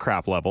give a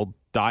crap level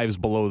dives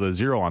below the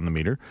 0 on the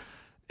meter,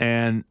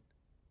 and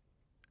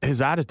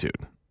his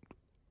attitude.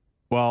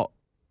 Well,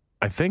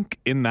 I think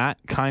in that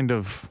kind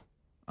of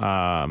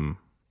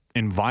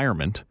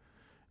environment,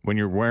 when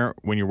you're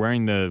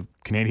wearing the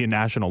Canadian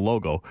national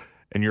logo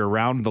and you're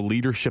around the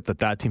leadership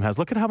that team has,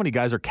 look at how many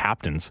guys are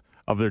captains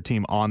of their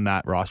team on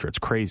that roster. It's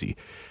crazy.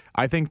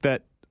 I think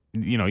that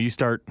you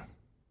start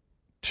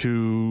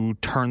to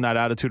turn that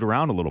attitude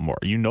around a little more.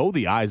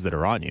 The eyes that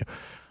are on you.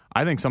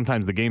 I think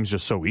sometimes the game's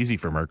just so easy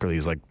for Merkley.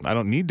 He's like, I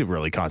don't need to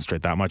really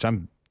concentrate that much.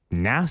 I'm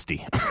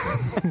nasty.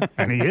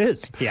 And he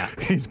is. Yeah.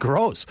 He's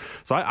gross.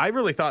 So I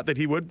really thought that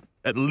he would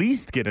at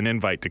least get an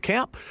invite to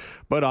camp.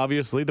 But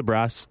obviously the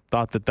brass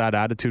thought that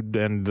attitude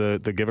and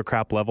the give a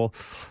crap level,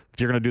 if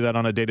you're going to do that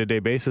on a day-to-day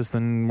basis,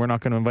 then we're not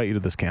going to invite you to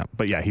this camp.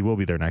 But yeah, he will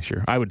be there next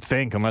year. I would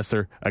think, unless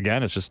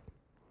it's just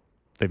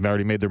they've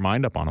already made their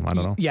mind up on him. I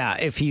don't know. Yeah,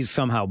 if he's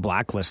somehow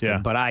blacklisted. Yeah.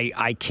 But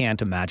I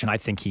can't imagine. I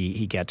think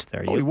he gets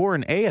there. He wore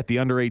an A at the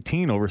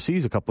under-18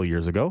 overseas a couple of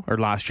years ago, or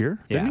last year,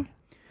 didn't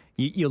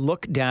he? You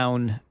look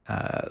down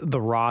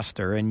the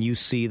roster and you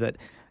see that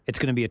it's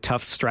going to be a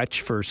tough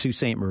stretch for Sault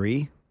Ste.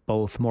 Marie.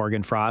 Both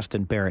Morgan Frost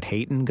and Barrett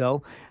Hayton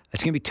go.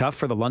 It's going to be tough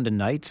for the London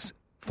Knights.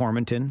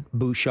 Formanton,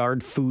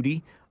 Bouchard,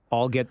 Foodie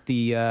all get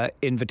the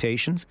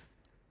invitations.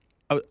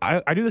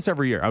 I do this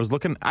every year. I was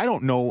looking. I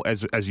don't know,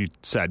 as you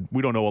said,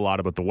 we don't know a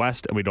lot about the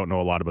West and we don't know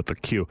a lot about the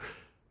Q.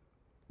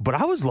 But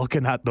I was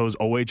looking at those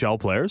OHL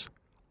players.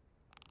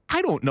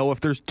 I don't know if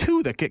there's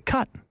 2 that get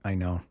cut. I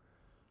know.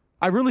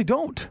 I really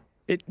don't.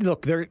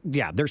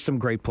 There's some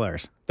great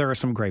players. There are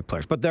some great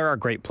players, but there are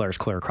great players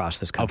clear across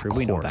this country. Of course.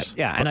 We know that.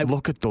 Yeah, and I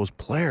look at those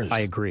players. I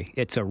agree.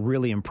 It's a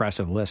really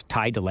impressive list.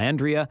 Ty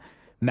Dellandrea,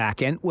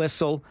 Mac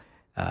Entwistle,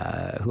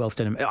 who else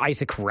did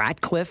Isaac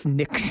Ratcliffe,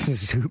 Nick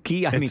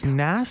Suzuki. It's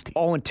nasty.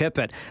 Owen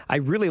Tippett. I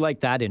really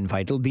like that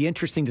invite. It'll be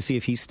interesting to see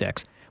if he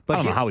sticks. But I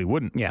don't know how he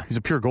wouldn't. Yeah. He's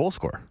a pure goal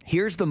scorer.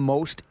 Here's the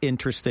most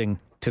interesting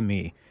to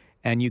me,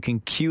 and you can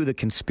cue the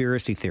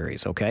conspiracy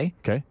theories, okay?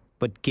 Okay.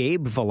 But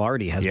Gabe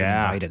Vilardi has been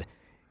invited.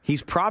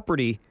 He's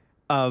property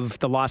of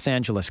the Los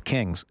Angeles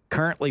Kings,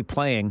 currently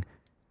playing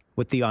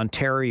with the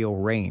Ontario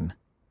Reign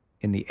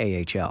in the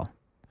AHL.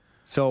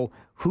 So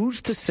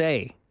who's to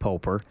say,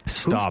 Poper?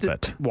 Stop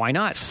it. Why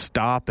not?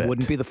 Stop it.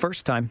 Wouldn't be the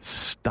first time.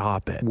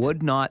 Stop it.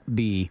 Would not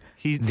be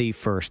the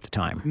first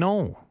time.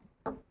 No.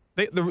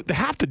 They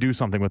have to do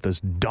something with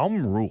this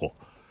dumb rule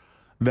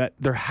that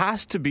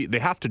they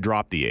have to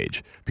drop the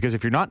age. Because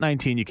if you're not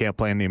 19, you can't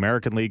play in the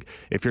American League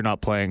if you're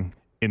not playing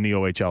in the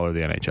OHL or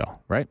the NHL,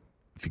 right?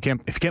 If you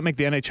can't make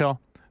the NHL,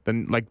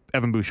 then like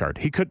Evan Bouchard,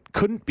 he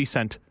couldn't be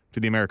sent to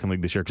the American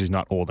League this year because he's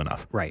not old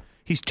enough. Right.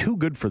 He's too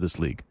good for this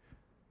league.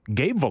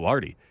 Gabe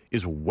Vilardi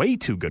is way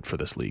too good for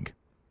this league.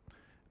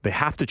 They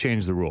have to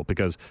change the rule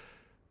because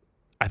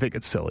I think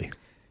it's silly.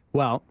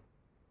 Well,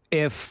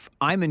 if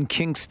I'm in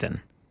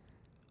Kingston,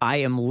 I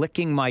am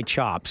licking my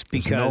chops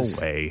because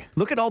no way.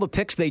 Look at all the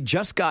picks they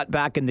just got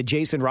back in the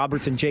Jason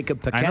Robertson,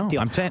 Jacob Paquette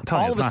deal.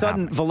 All of a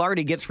sudden,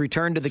 Vilardi gets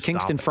returned to the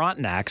Kingston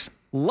Frontenacs.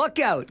 Look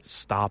out!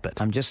 Stop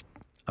it. I'm just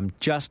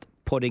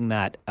putting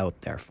that out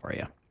there for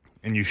you.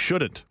 And you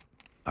shouldn't.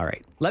 All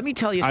right. Let me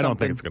tell you something. I don't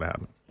think it's going to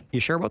happen.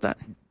 You sure about that?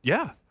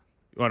 Yeah.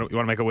 You want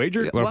to make a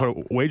wager? You want to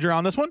put a wager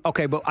on this one?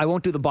 Okay, but I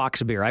won't do the box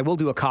of beer. I will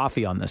do a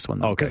coffee on this one,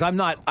 though. Okay. Because I'm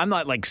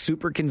not like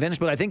super convinced,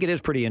 but I think it is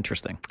pretty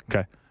interesting.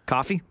 Okay.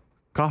 Coffee?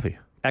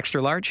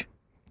 Extra large?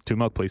 2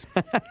 milk, please.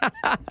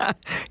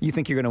 You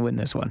think you're going to win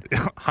this one?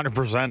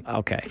 100%.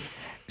 Okay.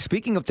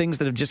 Speaking of things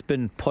that have just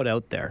been put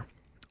out there,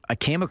 I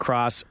came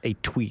across a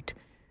tweet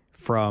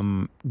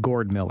from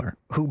Gord Miller,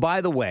 who,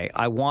 by the way,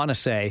 I want to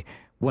say,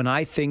 when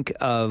I think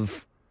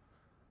of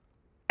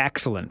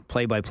excellent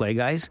play-by-play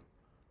guys,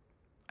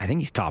 I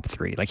think he's top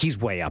 3. Like, he's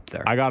way up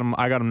there. I got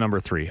him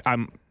number 3.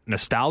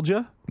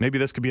 Nostalgia. Maybe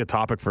this could be a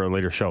topic for a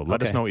later show.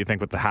 Let us know what you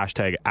think with the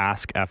hashtag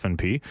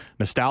AskFNP.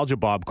 Nostalgia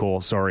Bob Cole,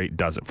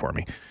 does it for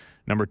me.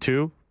 Number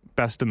 2,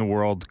 best in the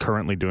world,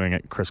 currently doing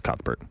it, Chris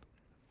Cuthbert.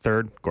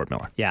 3rd, Gord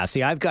Miller. Yeah,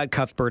 see, I've got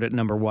Cuthbert at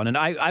number 1, and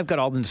I've got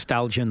all the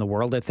nostalgia in the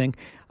world, I think.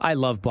 I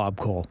love Bob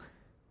Cole.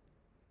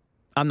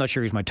 I'm not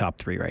sure he's my top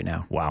 3 right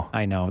now. Wow.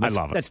 I know. I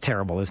love it. That's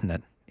terrible, isn't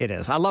it? It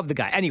is. I love the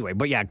guy. Anyway,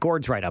 but yeah,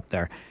 Gord's right up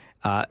there.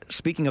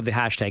 Speaking of the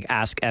hashtag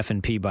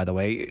AskFNP, by the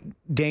way,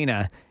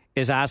 Dana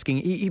is asking,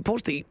 he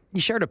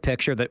shared a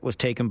picture that was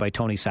taken by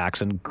Tony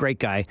Saxon, great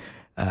guy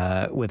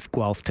with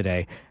Guelph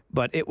today,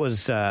 but it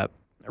was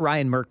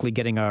Ryan Merkley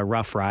getting a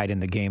rough ride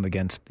in the game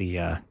against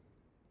the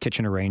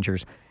Kitchener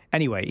Rangers.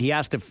 Anyway, he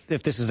asked if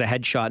this is a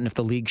headshot and if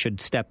the league should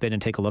step in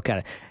and take a look at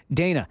it.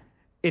 Dana,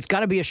 it's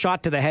got to be a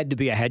shot to the head to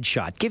be a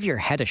headshot. Give your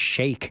head a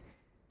shake.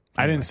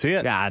 I didn't see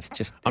it. Yeah,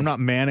 I'm not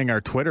manning our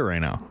Twitter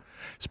right now.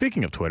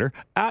 Speaking of Twitter,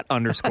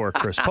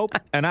 @_Chris Pope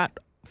and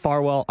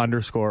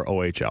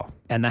 @Farwell_OHL.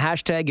 And the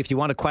hashtag, if you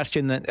want a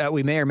question that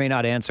we may or may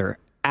not answer,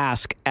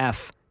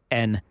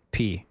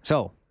 AskFNP.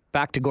 So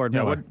back to Gord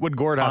Miller. What would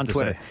Gord have to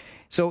say?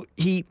 So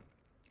he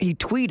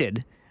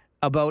tweeted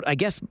about, I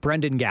guess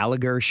Brendan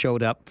Gallagher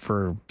showed up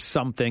for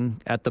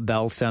something at the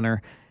Bell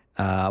Center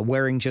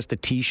wearing just a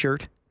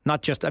T-shirt.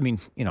 Not just,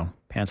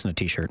 pants and a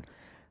T-shirt.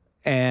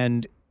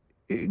 And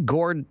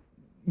Gord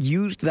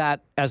used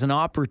that as an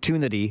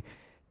opportunity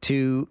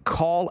to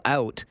call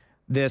out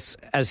this,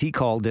 as he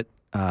called it,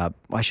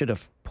 I should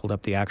have pulled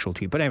up the actual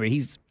tweet. But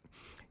anyway,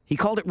 he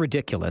called it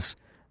ridiculous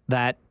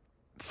that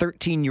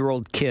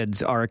 13-year-old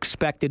kids are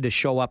expected to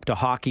show up to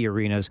hockey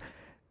arenas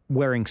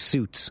wearing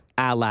suits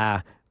a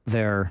la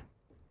their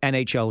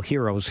NHL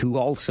heroes who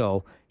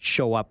also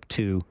show up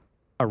to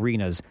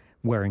arenas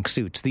wearing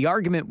suits. The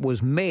argument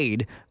was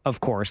made, of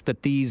course,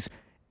 that these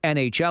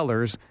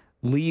NHLers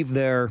leave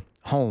their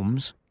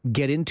homes,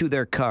 get into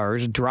their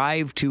cars,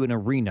 drive to an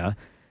arena,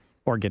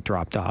 or get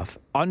dropped off.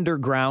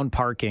 Underground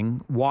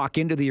parking, walk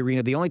into the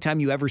arena. The only time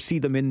you ever see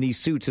them in these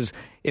suits is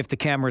if the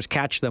cameras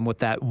catch them with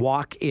that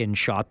walk-in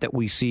shot that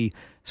we see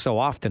so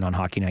often on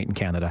Hockey Night in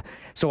Canada.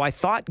 So I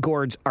thought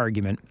Gord's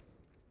argument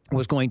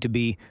was going to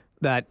be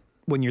that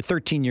when you're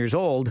 13 years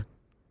old,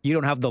 you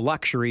don't have the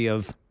luxury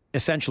of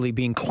essentially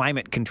being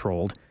climate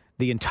controlled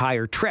the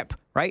entire trip,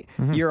 right?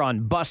 Mm-hmm. You're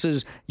on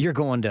buses, you're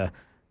going to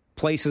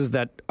places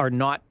that are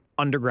not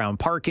underground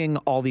parking,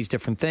 all these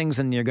different things,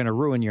 and you're going to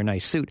ruin your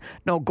nice suit.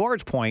 No,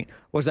 Gord's point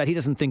was that he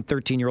doesn't think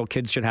 13-year-old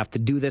kids should have to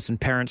do this, and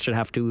parents should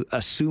have to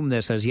assume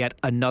this as yet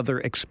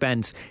another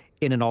expense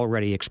in an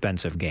already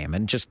expensive game.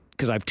 And just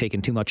because I've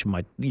taken too much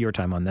of your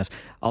time on this,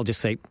 I'll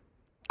just say,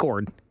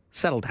 Gord,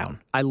 settle down.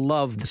 I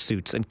love the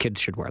suits, and kids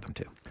should wear them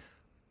too.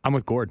 I'm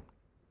with Gord.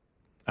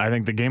 I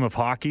think the game of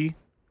hockey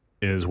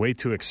is way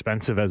too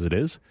expensive as it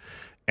is,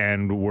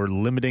 and we're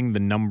limiting the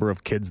number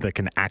of kids that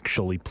can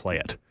actually play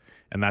it.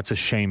 And that's a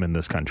shame in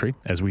this country,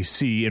 as we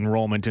see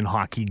enrollment in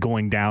hockey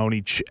going down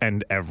each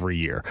and every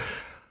year.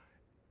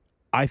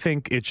 I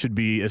think it should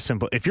be as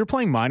simple. If you're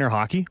playing minor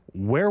hockey,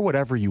 wear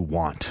whatever you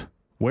want.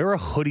 Wear a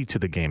hoodie to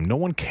the game. No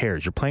one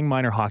cares. You're playing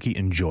minor hockey,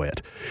 enjoy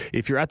it.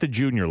 If you're at the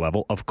junior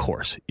level, of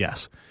course,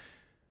 yes.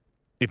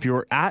 If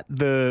you're at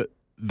the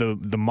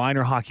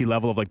minor hockey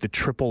level of like the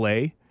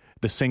AAA,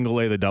 the single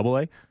A, the double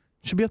A, it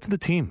should be up to the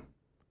team.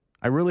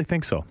 I really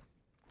think so.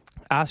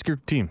 Ask your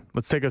team.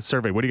 Let's take a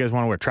survey. What do you guys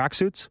want to wear?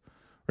 Tracksuits?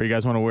 Or you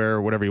guys want to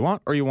wear whatever you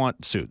want? Or you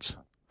want suits?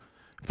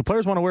 If the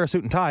players want to wear a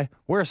suit and tie,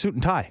 wear a suit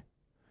and tie.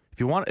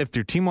 If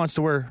your team wants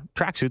to wear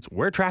tracksuits,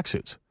 wear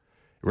tracksuits. It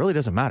really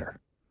doesn't matter.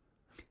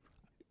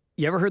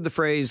 You ever heard the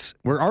phrase...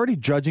 We're already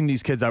judging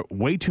these kids out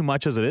way too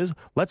much as it is.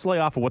 Let's lay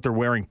off of what they're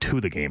wearing to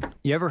the game.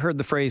 You ever heard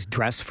the phrase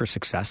dress for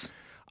success?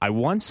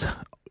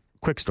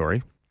 Quick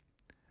story.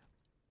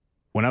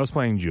 When I was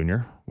playing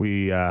junior,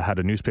 we had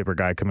a newspaper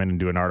guy come in and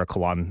do an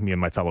article on me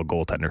and my fellow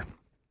goaltender.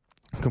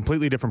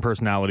 Completely different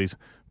personalities,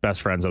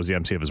 best friends. I was the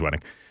MC of his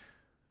wedding.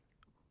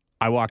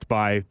 I walked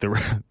by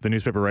the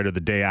newspaper writer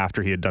the day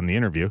after he had done the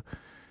interview,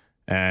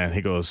 and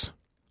he goes,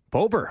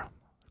 "Poper,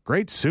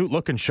 great suit,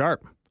 looking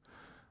sharp."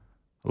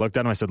 I looked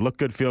at him, I said, "Look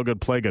good, feel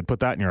good, play good. Put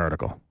that in your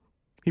article."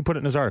 He put it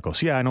in his article.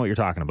 So, yeah, I know what you're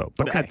talking about.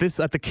 But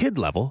at the kid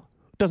level,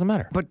 it doesn't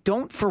matter. But do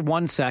not for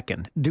one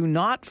second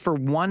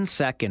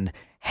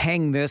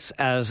hang this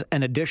as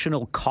an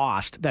additional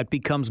cost that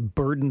becomes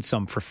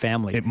burdensome for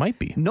families. It might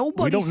be.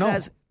 Nobody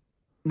says...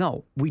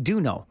 No, we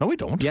do know. No, we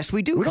don't. Yes,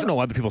 we do. We don't know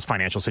other people's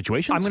financial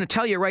situations. I'm going to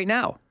tell you right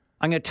now.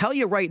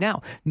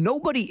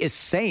 Nobody is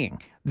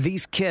saying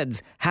these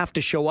kids have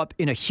to show up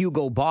in a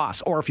Hugo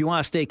Boss, or if you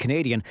want to stay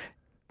Canadian,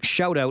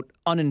 shout out,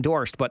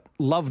 unendorsed, but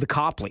love the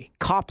Copley.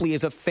 Copley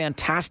is a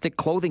fantastic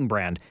clothing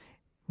brand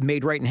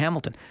made right in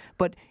Hamilton.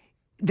 But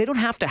they don't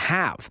have to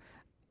have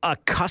a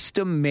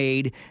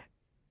custom-made,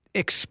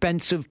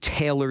 expensive,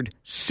 tailored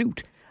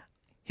suit.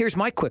 Here's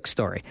my quick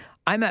story.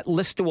 I'm at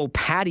Listowel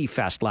Patty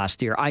Fest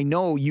last year. I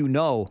know you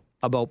know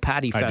about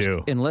Patty Fest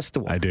in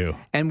Listowel. I do.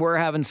 And we're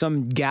having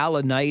some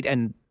gala night,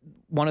 and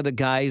one of the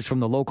guys from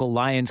the local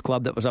Lions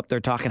Club that was up there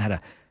talking had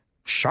a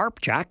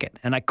sharp jacket.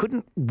 And I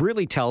couldn't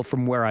really tell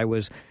from where I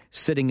was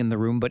sitting in the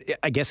room, but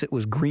I guess it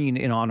was green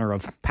in honor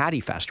of Patty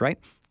Fest, right?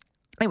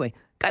 Anyway,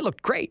 guy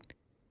looked great.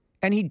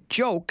 And he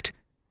joked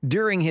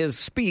during his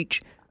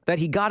speech that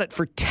he got it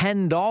for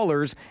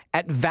 $10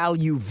 at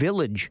Value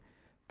Village.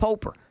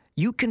 Poper,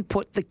 you can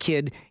put the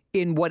kid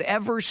in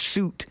whatever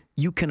suit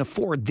you can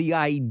afford. The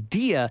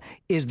idea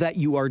is that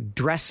you are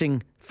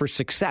dressing for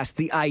success.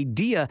 The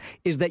idea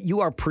is that you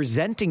are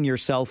presenting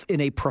yourself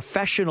in a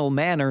professional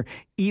manner,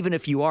 even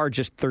if you are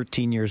just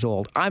 13 years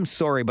old. I'm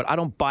sorry, but I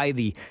don't buy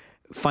the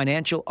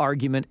financial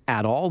argument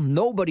at all.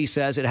 Nobody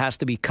says it has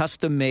to be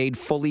custom made,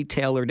 fully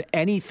tailored,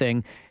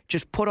 anything.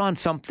 Just put on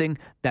something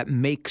that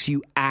makes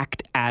you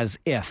act as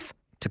if,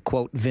 to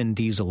quote Vin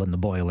Diesel in the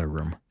Boiler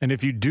Room. And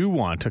if you do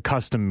want a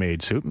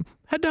custom-made suit,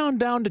 head down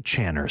to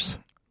Channer's,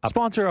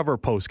 sponsor of our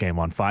postgame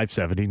on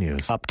 570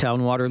 News.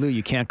 Uptown Waterloo,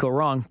 you can't go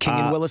wrong. King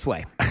and Willis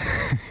Way.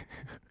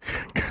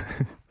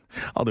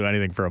 I'll do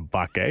anything for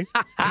 $1,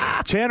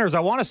 eh? Channer's,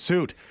 I want a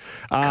suit.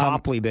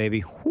 Copley,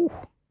 baby. Whew.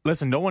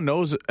 Listen, no one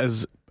knows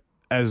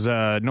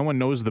no one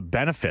knows the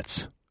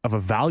benefits of a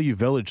Value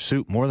Village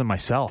suit more than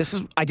myself.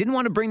 I didn't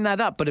want to bring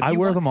that up, but if I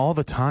wear them all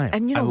the time.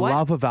 And you know I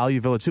love a Value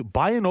Village suit.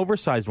 Buy an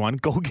oversized one.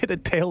 Go get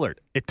it tailored.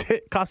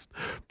 It costs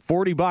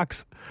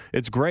 $40.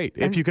 It's great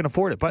if you can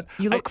afford it. But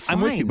you look fine.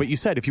 I'm with you. But you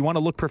said if you want to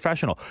look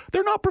professional,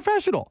 they're not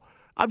professional.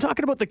 I'm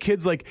talking about the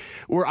kids like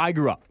where I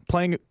grew up,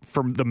 playing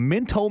from the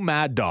Minto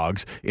Mad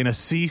Dogs in a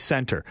C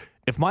center.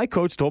 If my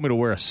coach told me to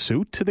wear a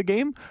suit to the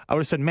game, I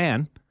would have said,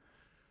 "Man,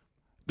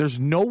 there's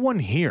no one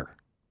here."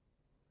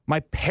 My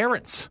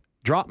parents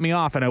drop me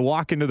off and I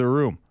walk into the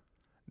room.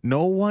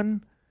 No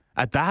one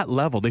at that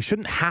level. They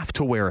shouldn't have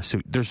to wear a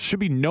suit. There should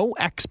be no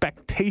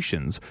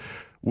expectations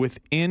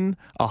within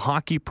a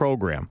hockey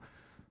program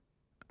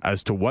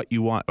as to what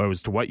you want, or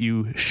as to what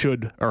you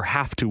should or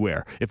have to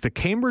wear. If the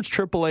Cambridge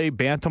AAA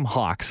Bantam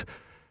Hawks,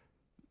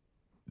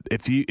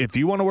 if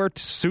you want to wear a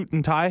suit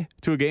and tie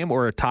to a game,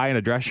 or a tie and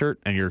a dress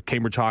shirt and your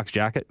Cambridge Hawks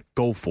jacket,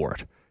 go for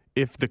it.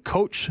 If the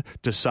coach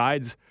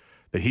decides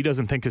that he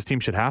doesn't think his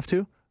team should have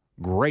to,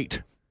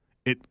 great.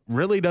 It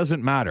really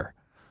doesn't matter.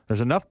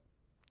 There's enough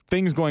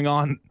things going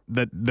on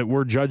that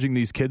we're judging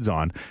these kids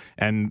on,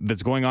 and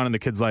that's going on in the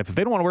kid's life. If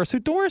they don't want to wear a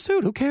suit, don't wear a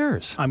suit. Who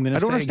cares? I don't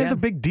understand the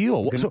big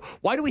deal. So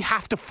why do we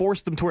have to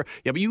force them to wear?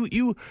 Yeah, but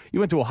you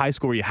went to a high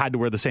school where you had to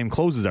wear the same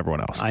clothes as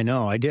everyone else. I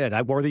know, I did.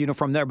 I wore the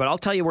uniform there, but I'll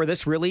tell you where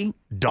this really,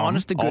 dumb,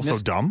 honest to goodness,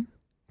 also dumb,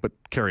 but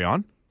carry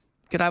on.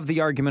 Could have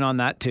the argument on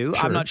that too.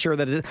 Sure. I'm not sure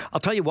that it is.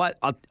 I'll tell you what,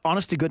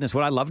 honest to goodness,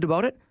 what I loved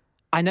about it,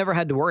 I never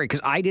had to worry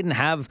because I didn't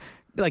have,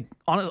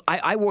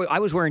 I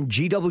was wearing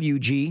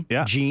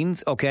GWG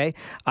jeans, okay?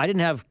 I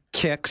didn't have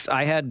kicks.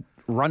 I had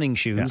running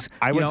shoes.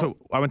 Yeah.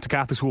 I went to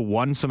Catholic school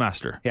one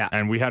semester,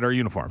 and we had our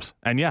uniforms.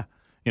 And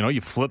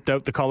you flipped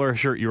out the color of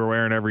shirt you were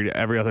wearing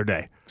every other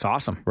day. It's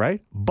awesome.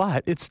 Right?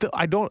 But it's still,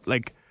 I don't,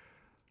 like...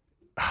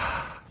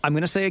 I'm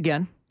going to say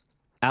again,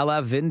 a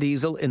la Vin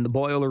Diesel in the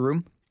Boiler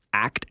Room,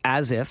 act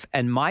as if,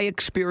 and my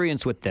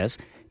experience with this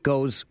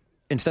goes,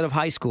 instead of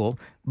high school,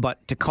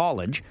 but to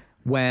college,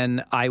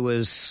 when I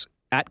was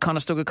at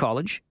Conestoga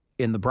College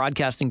in the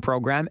broadcasting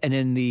program, and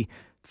in the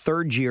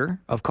third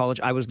year of college,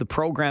 I was the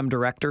program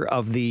director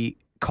of the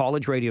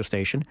college radio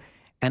station,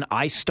 and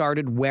I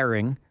started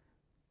wearing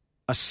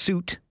a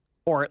suit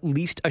or at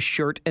least a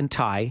shirt and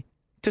tie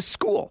to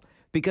school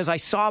because I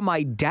saw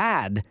my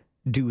dad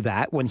do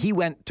that when he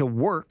went to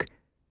work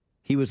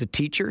He was a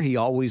teacher. He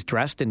always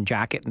dressed in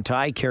jacket and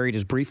tie, carried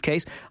his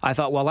briefcase. I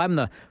thought, well, I'm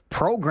the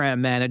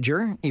program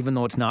manager, even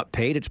though it's not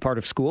paid, it's part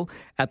of school,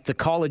 at the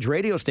college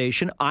radio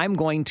station. I'm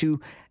going to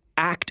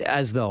act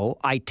as though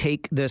I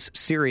take this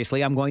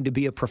seriously. I'm going to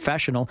be a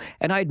professional.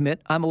 And I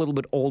admit I'm a little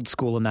bit old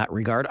school in that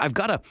regard.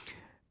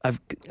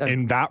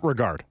 In that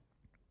regard.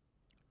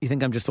 You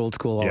think I'm just old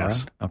school all Yes.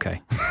 around?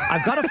 Okay.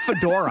 I've got a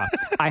fedora.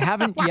 I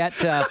haven't yet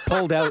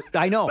pulled out.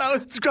 I know.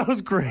 That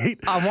was great.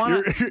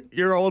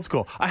 You're old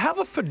school. I have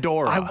a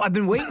fedora. I've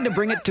been waiting to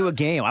bring it to a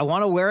game. I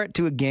want to wear it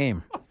to a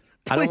game.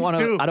 I don't want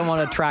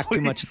to attract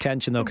too much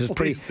attention though, because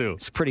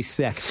it's pretty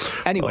sick.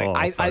 Anyway,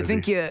 I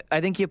think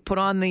you put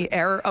on the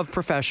air of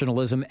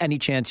professionalism any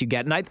chance you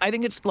get, and I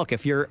think it's, look,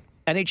 if your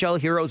NHL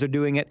heroes are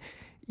doing it,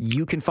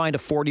 you can find a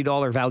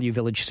 $40 Value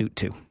Village suit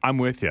too. I'm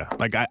with you.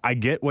 Like I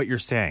get what you're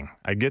saying.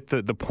 I get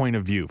the point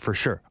of view for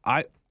sure.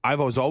 I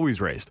was always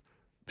raised,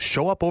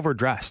 show up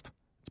overdressed.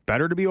 It's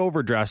better to be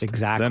overdressed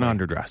than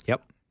underdressed.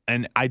 Yep.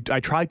 And I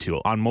try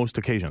to on most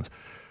occasions,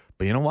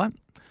 but you know what?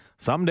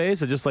 Some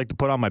days I just like to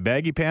put on my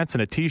baggy pants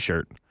and a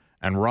t-shirt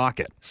and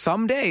rock it.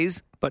 Some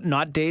days, but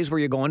not days where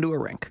you're going to a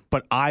rink.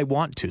 But I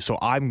want to, so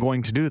I'm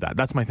going to do that.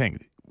 That's my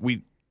thing.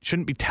 We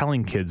shouldn't be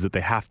telling kids that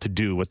they have to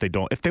do what they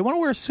don't. If they want to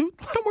wear a suit,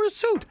 let them wear a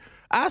suit.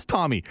 Ask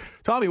Tommy.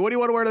 Tommy, what do you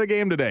want to wear to the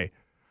game today?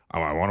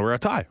 Oh, I want to wear a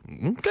tie.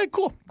 Okay,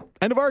 cool.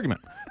 End of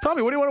argument.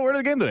 Tommy, what do you want to wear to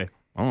the game today?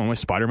 I want my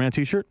Spider-Man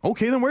t-shirt.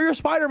 Okay, then wear your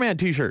Spider-Man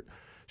t-shirt.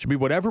 Should be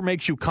whatever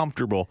makes you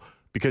comfortable,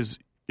 because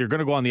you're going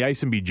to go on the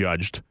ice and be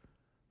judged.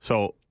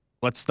 So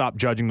let's stop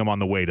judging them on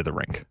the way to the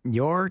rink.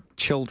 Your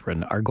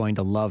children are going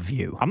to love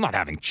you. I'm not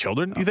having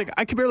children. You think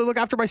I can barely look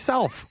after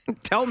myself?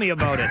 Tell me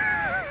about it.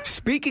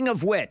 Speaking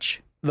of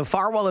which, the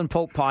Farwell and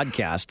Pope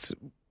podcast,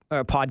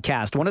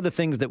 one of the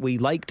things that we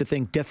like to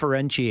think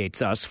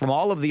differentiates us from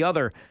all of the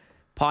other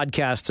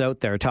podcasts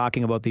out there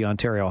talking about the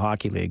Ontario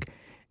Hockey League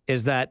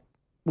is that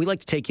we like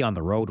to take you on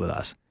the road with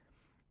us.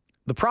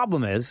 The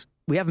problem is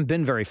we haven't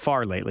been very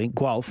far lately.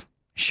 Guelph.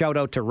 Shout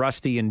out to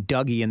Rusty and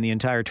Dougie and the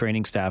entire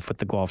training staff with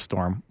the Guelph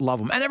Storm. Love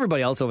them. And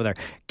everybody else over there.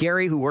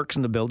 Gary, who works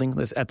in the building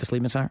at the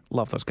Sleepman Center.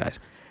 Love those guys.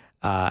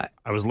 I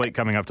was late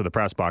coming up to the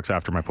press box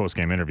after my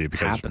post-game interview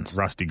because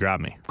Rusty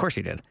grabbed me. Of course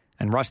he did.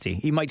 And Rusty,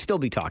 he might still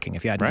be talking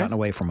if you hadn't gotten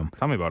away from him.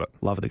 Tell me about it.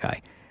 Love the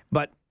guy.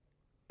 But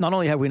not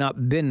only have we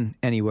not been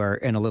anywhere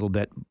in a little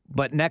bit,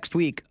 but next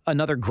week,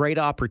 another great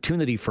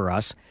opportunity for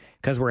us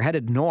because we're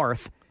headed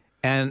north.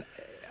 And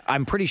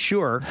I'm pretty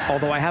sure,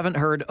 although I haven't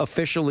heard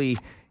officially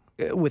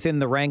within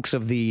the ranks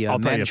of the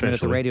management at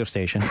the radio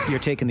station, you're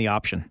taking the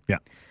option. Yeah.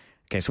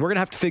 Okay, so we're going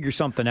to have to figure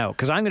something out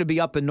because I'm going to be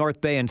up in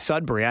North Bay and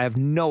Sudbury. I have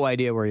no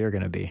idea where you're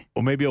going to be.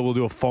 Well, maybe we'll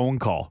do a phone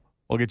call.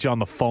 We'll get you on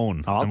the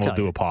phone and we'll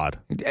do a pod.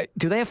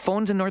 Do they have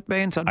phones in North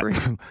Bay and Sudbury?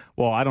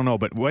 Well, I don't know,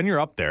 but when you're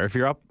up there, if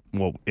you're up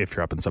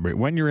in Sudbury,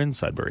 when you're in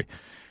Sudbury,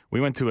 we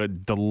went to a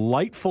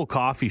delightful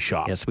coffee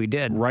shop. Yes, we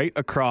did. Right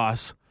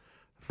across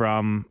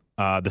from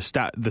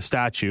the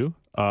statue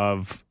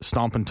of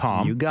Stompin'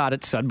 Tom. You got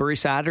it. Sudbury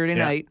Saturday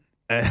night.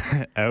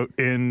 out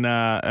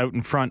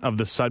in front of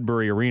the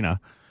Sudbury Arena,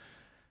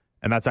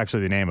 and that's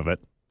actually the name of it.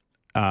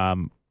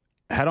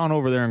 Head on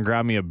over there and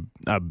grab me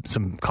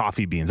some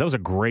coffee beans. That was a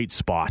great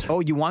spot.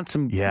 Oh, you want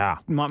some? Yeah.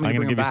 I'm going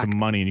to give you some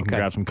money, and you can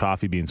grab some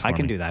coffee beans for me. I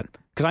can do that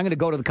because I'm going to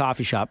go to the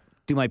coffee shop,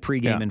 do my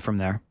pregame in from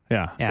there.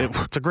 Yeah.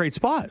 It's a great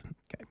spot.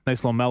 Okay. Nice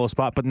little mellow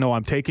spot. But no,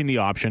 I'm taking the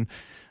option,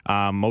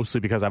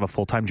 mostly because I have a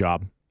full-time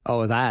job.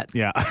 Oh, that.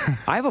 Yeah.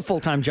 I have a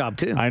full-time job,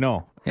 too. I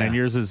know. Yeah. And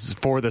yours is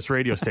for this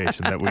radio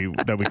station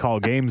that we call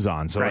games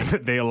on. So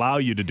they allow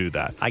you to do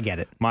that. I get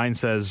it. Mine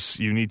says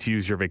you need to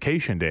use your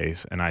vacation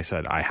days. And I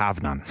said, I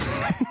have none.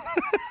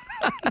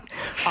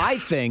 I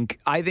think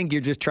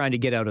you're just trying to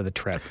get out of the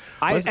trip.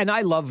 And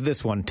I love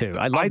this one, too.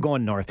 I love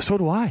going north. So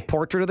do I.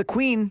 Portrait of the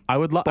Queen. I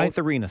would love both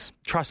arenas.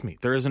 Trust me,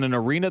 there isn't an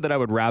arena that I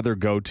would rather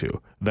go to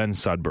than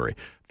Sudbury.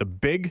 The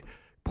big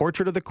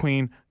Portrait of the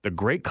Queen, the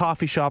great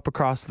coffee shop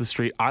across the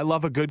street. I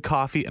love a good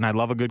coffee, and I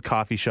love a good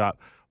coffee shop.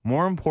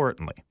 More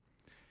importantly,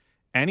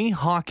 any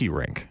hockey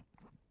rink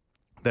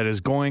that is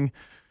going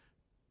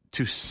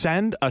to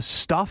send a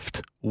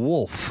stuffed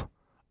wolf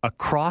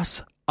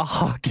across a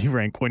hockey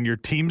rink when your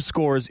team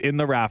scores in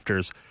the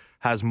rafters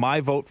has my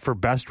vote for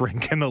best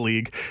rink in the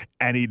league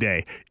any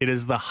day. It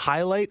is the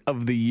highlight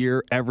of the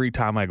year every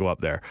time I go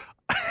up there.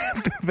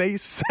 They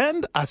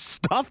send a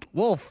stuffed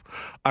wolf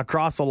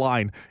across a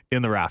line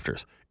in the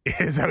rafters. It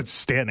is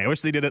outstanding. I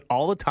wish they did it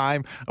all the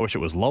time. I wish it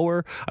was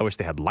lower. I wish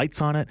they had lights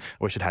on it.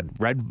 I wish it had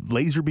red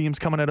laser beams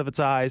coming out of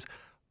its eyes.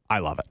 I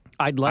love it.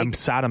 I'm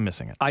sad I'm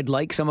missing it. I'd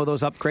like some of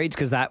those upgrades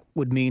because that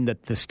would mean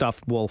that the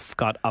stuffed wolf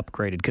got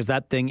upgraded because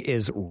that thing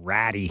is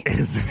ratty.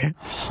 Isn't it?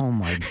 Oh,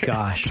 my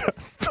gosh. It's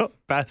just the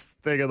best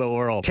thing in the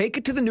world. Take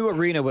it to the new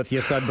arena with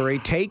you, Sudbury.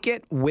 Take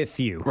it with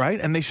you. Right?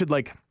 And they should,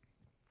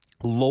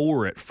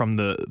 lower it from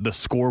the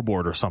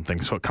scoreboard or something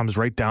so it comes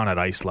right down at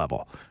ice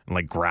level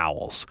and,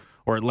 growls.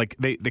 Or,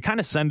 they kind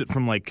of send it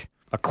from,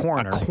 a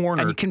corner,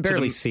 and you can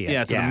barely see it.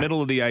 Yeah, to the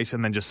middle of the ice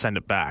and then just send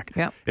it back.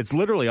 Yeah. It's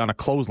literally on a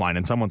clothesline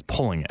and someone's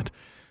pulling it.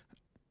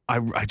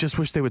 I just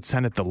wish they would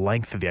send it the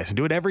length of the ice and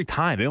do it every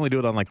time. They only do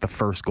it on like the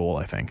first goal,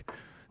 I think.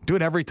 Do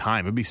it every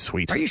time. It'd be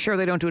sweet. Are you sure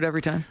they don't do it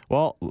every time?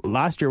 Well,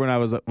 last year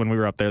when we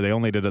were up there, they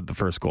only did it the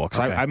first goal because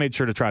I made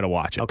sure to try to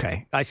watch it.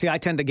 Okay. I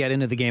tend to get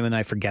into the game and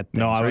I forget things.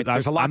 No,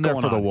 there's a lot I'm going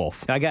there for on. the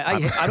Wolf.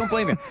 I don't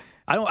blame you.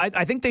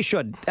 I think they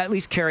should at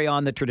least carry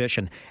on the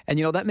tradition. And,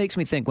 that makes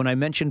me think when I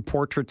mentioned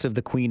portraits of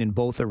the Queen in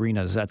both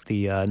arenas, at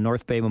the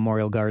North Bay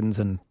Memorial Gardens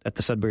and at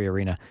the Sudbury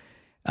Arena,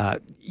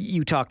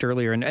 you talked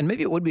earlier, and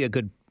maybe it would be a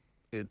good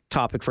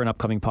topic for an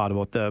upcoming pod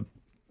about the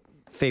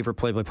favorite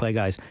play-by-play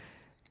guys.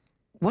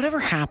 Whatever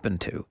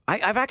happened to...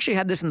 I've actually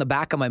had this in the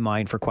back of my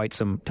mind for quite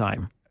some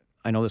time.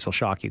 I know this will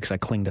shock you because I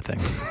cling to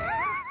things.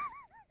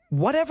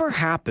 Whatever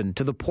happened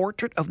to the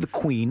portrait of the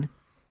Queen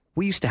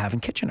we used to have in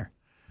Kitchener?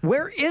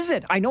 Where is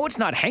it? I know it's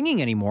not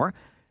hanging anymore.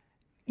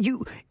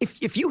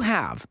 If you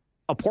have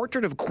a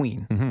portrait of a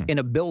Queen in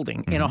a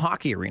building, in a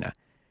hockey arena,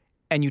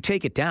 and you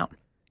take it down,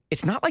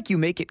 it's not like you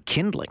make it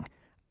kindling.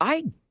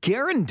 I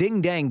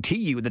guarantee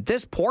you that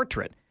this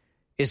portrait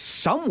is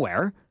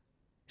somewhere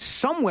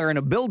in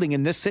a building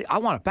in this city. I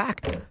want it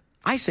back.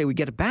 I say we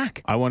get it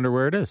back. I wonder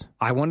where it is.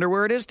 I wonder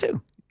where it is,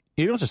 too.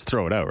 You don't just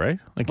throw it out, right?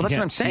 Well, that's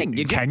what I'm saying.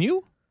 Can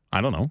you?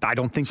 I don't know. I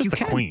don't think it's you just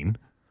can. the Queen.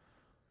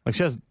 Like,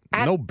 she has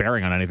no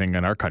bearing on anything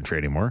in our country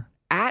anymore.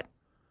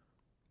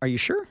 Are you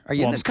sure? Are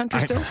you in this country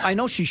still? I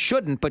know she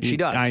shouldn't, but she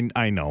does.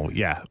 I know.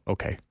 Yeah.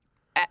 Okay.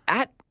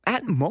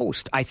 At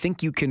most, I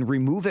think you can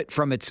remove it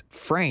from its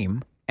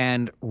frame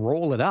and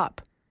roll it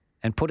up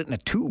and put it in a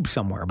tube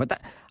somewhere.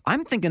 But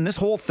I'm thinking this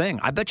whole thing,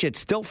 I bet you it's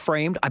still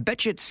framed. I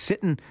bet you it's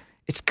sitting.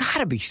 It's got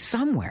to be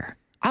somewhere.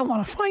 I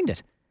want to find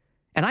it.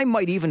 And I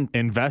might even...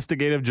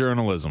 Investigative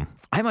journalism.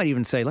 I might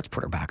even say, let's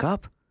put her back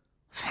up.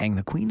 Let's hang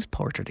the Queen's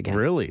portrait again.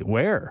 Really?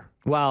 Where?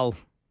 Well,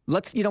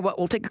 you know what?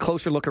 We'll take a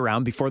closer look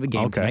around before the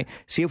game tonight.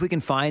 See if we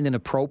can find an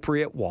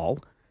appropriate wall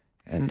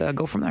and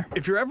go from there.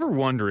 If you're ever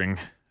wondering...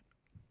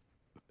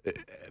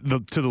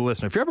 to the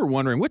listener, if you're ever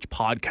wondering which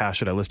podcast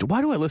should I listen to,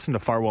 why do I listen to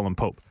Farwell and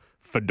Pope?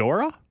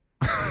 Fedora?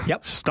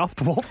 Yep.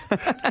 Stuffed wolf?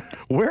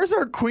 Where's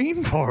our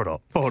Queen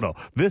photo?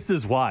 This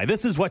is why.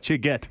 This is what you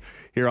get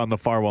here on the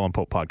Farwell and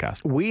Pope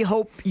podcast. We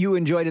hope you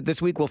enjoyed it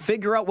this week. We'll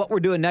figure out what we're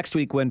doing next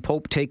week when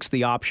Pope takes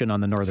the option on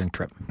the northern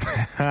trip.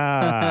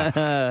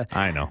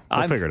 I know.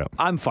 We'll figure it out.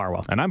 I'm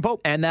Farwell. And I'm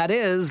Pope. And that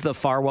is the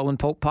Farwell and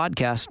Pope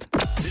podcast.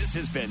 This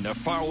has been the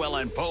Farwell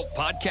and Pope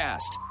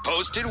podcast,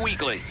 posted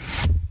weekly.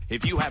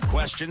 If you have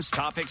questions,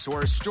 topics,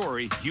 or a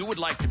story you would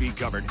like to be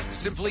covered,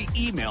 simply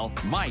email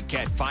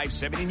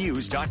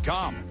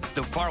mike@570news.com.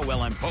 The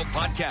Farwell and Pope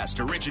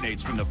podcast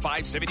originates from the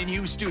 570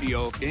 News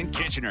studio in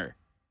Kitchener.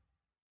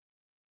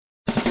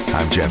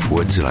 I'm Jeff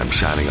Woods, and I'm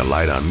shining a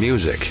light on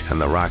music and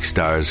the rock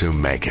stars who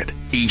make it.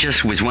 He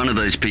just was one of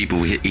those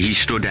people. He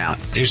stood out.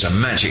 He was a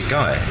magic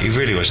guy. He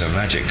really was a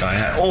magic guy.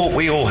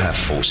 We all have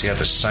faults. He had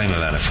the same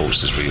amount of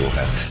faults as we all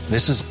had.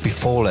 This was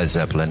before Led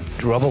Zeppelin.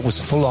 Robert was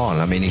full on.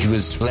 I mean, he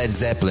was Led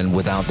Zeppelin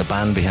without the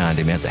band behind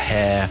him. He had the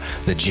hair,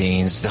 the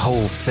jeans, the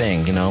whole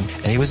thing, and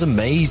he was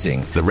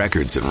amazing. The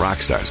Records and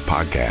Rockstars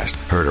podcast,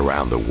 heard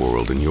around the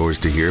world and yours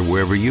to hear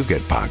wherever you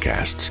get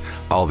podcasts.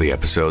 All the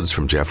episodes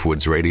from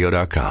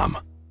JeffWoodsRadio.com.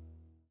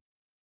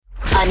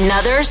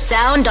 Another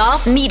Sound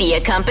Off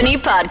Media Company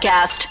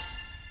podcast.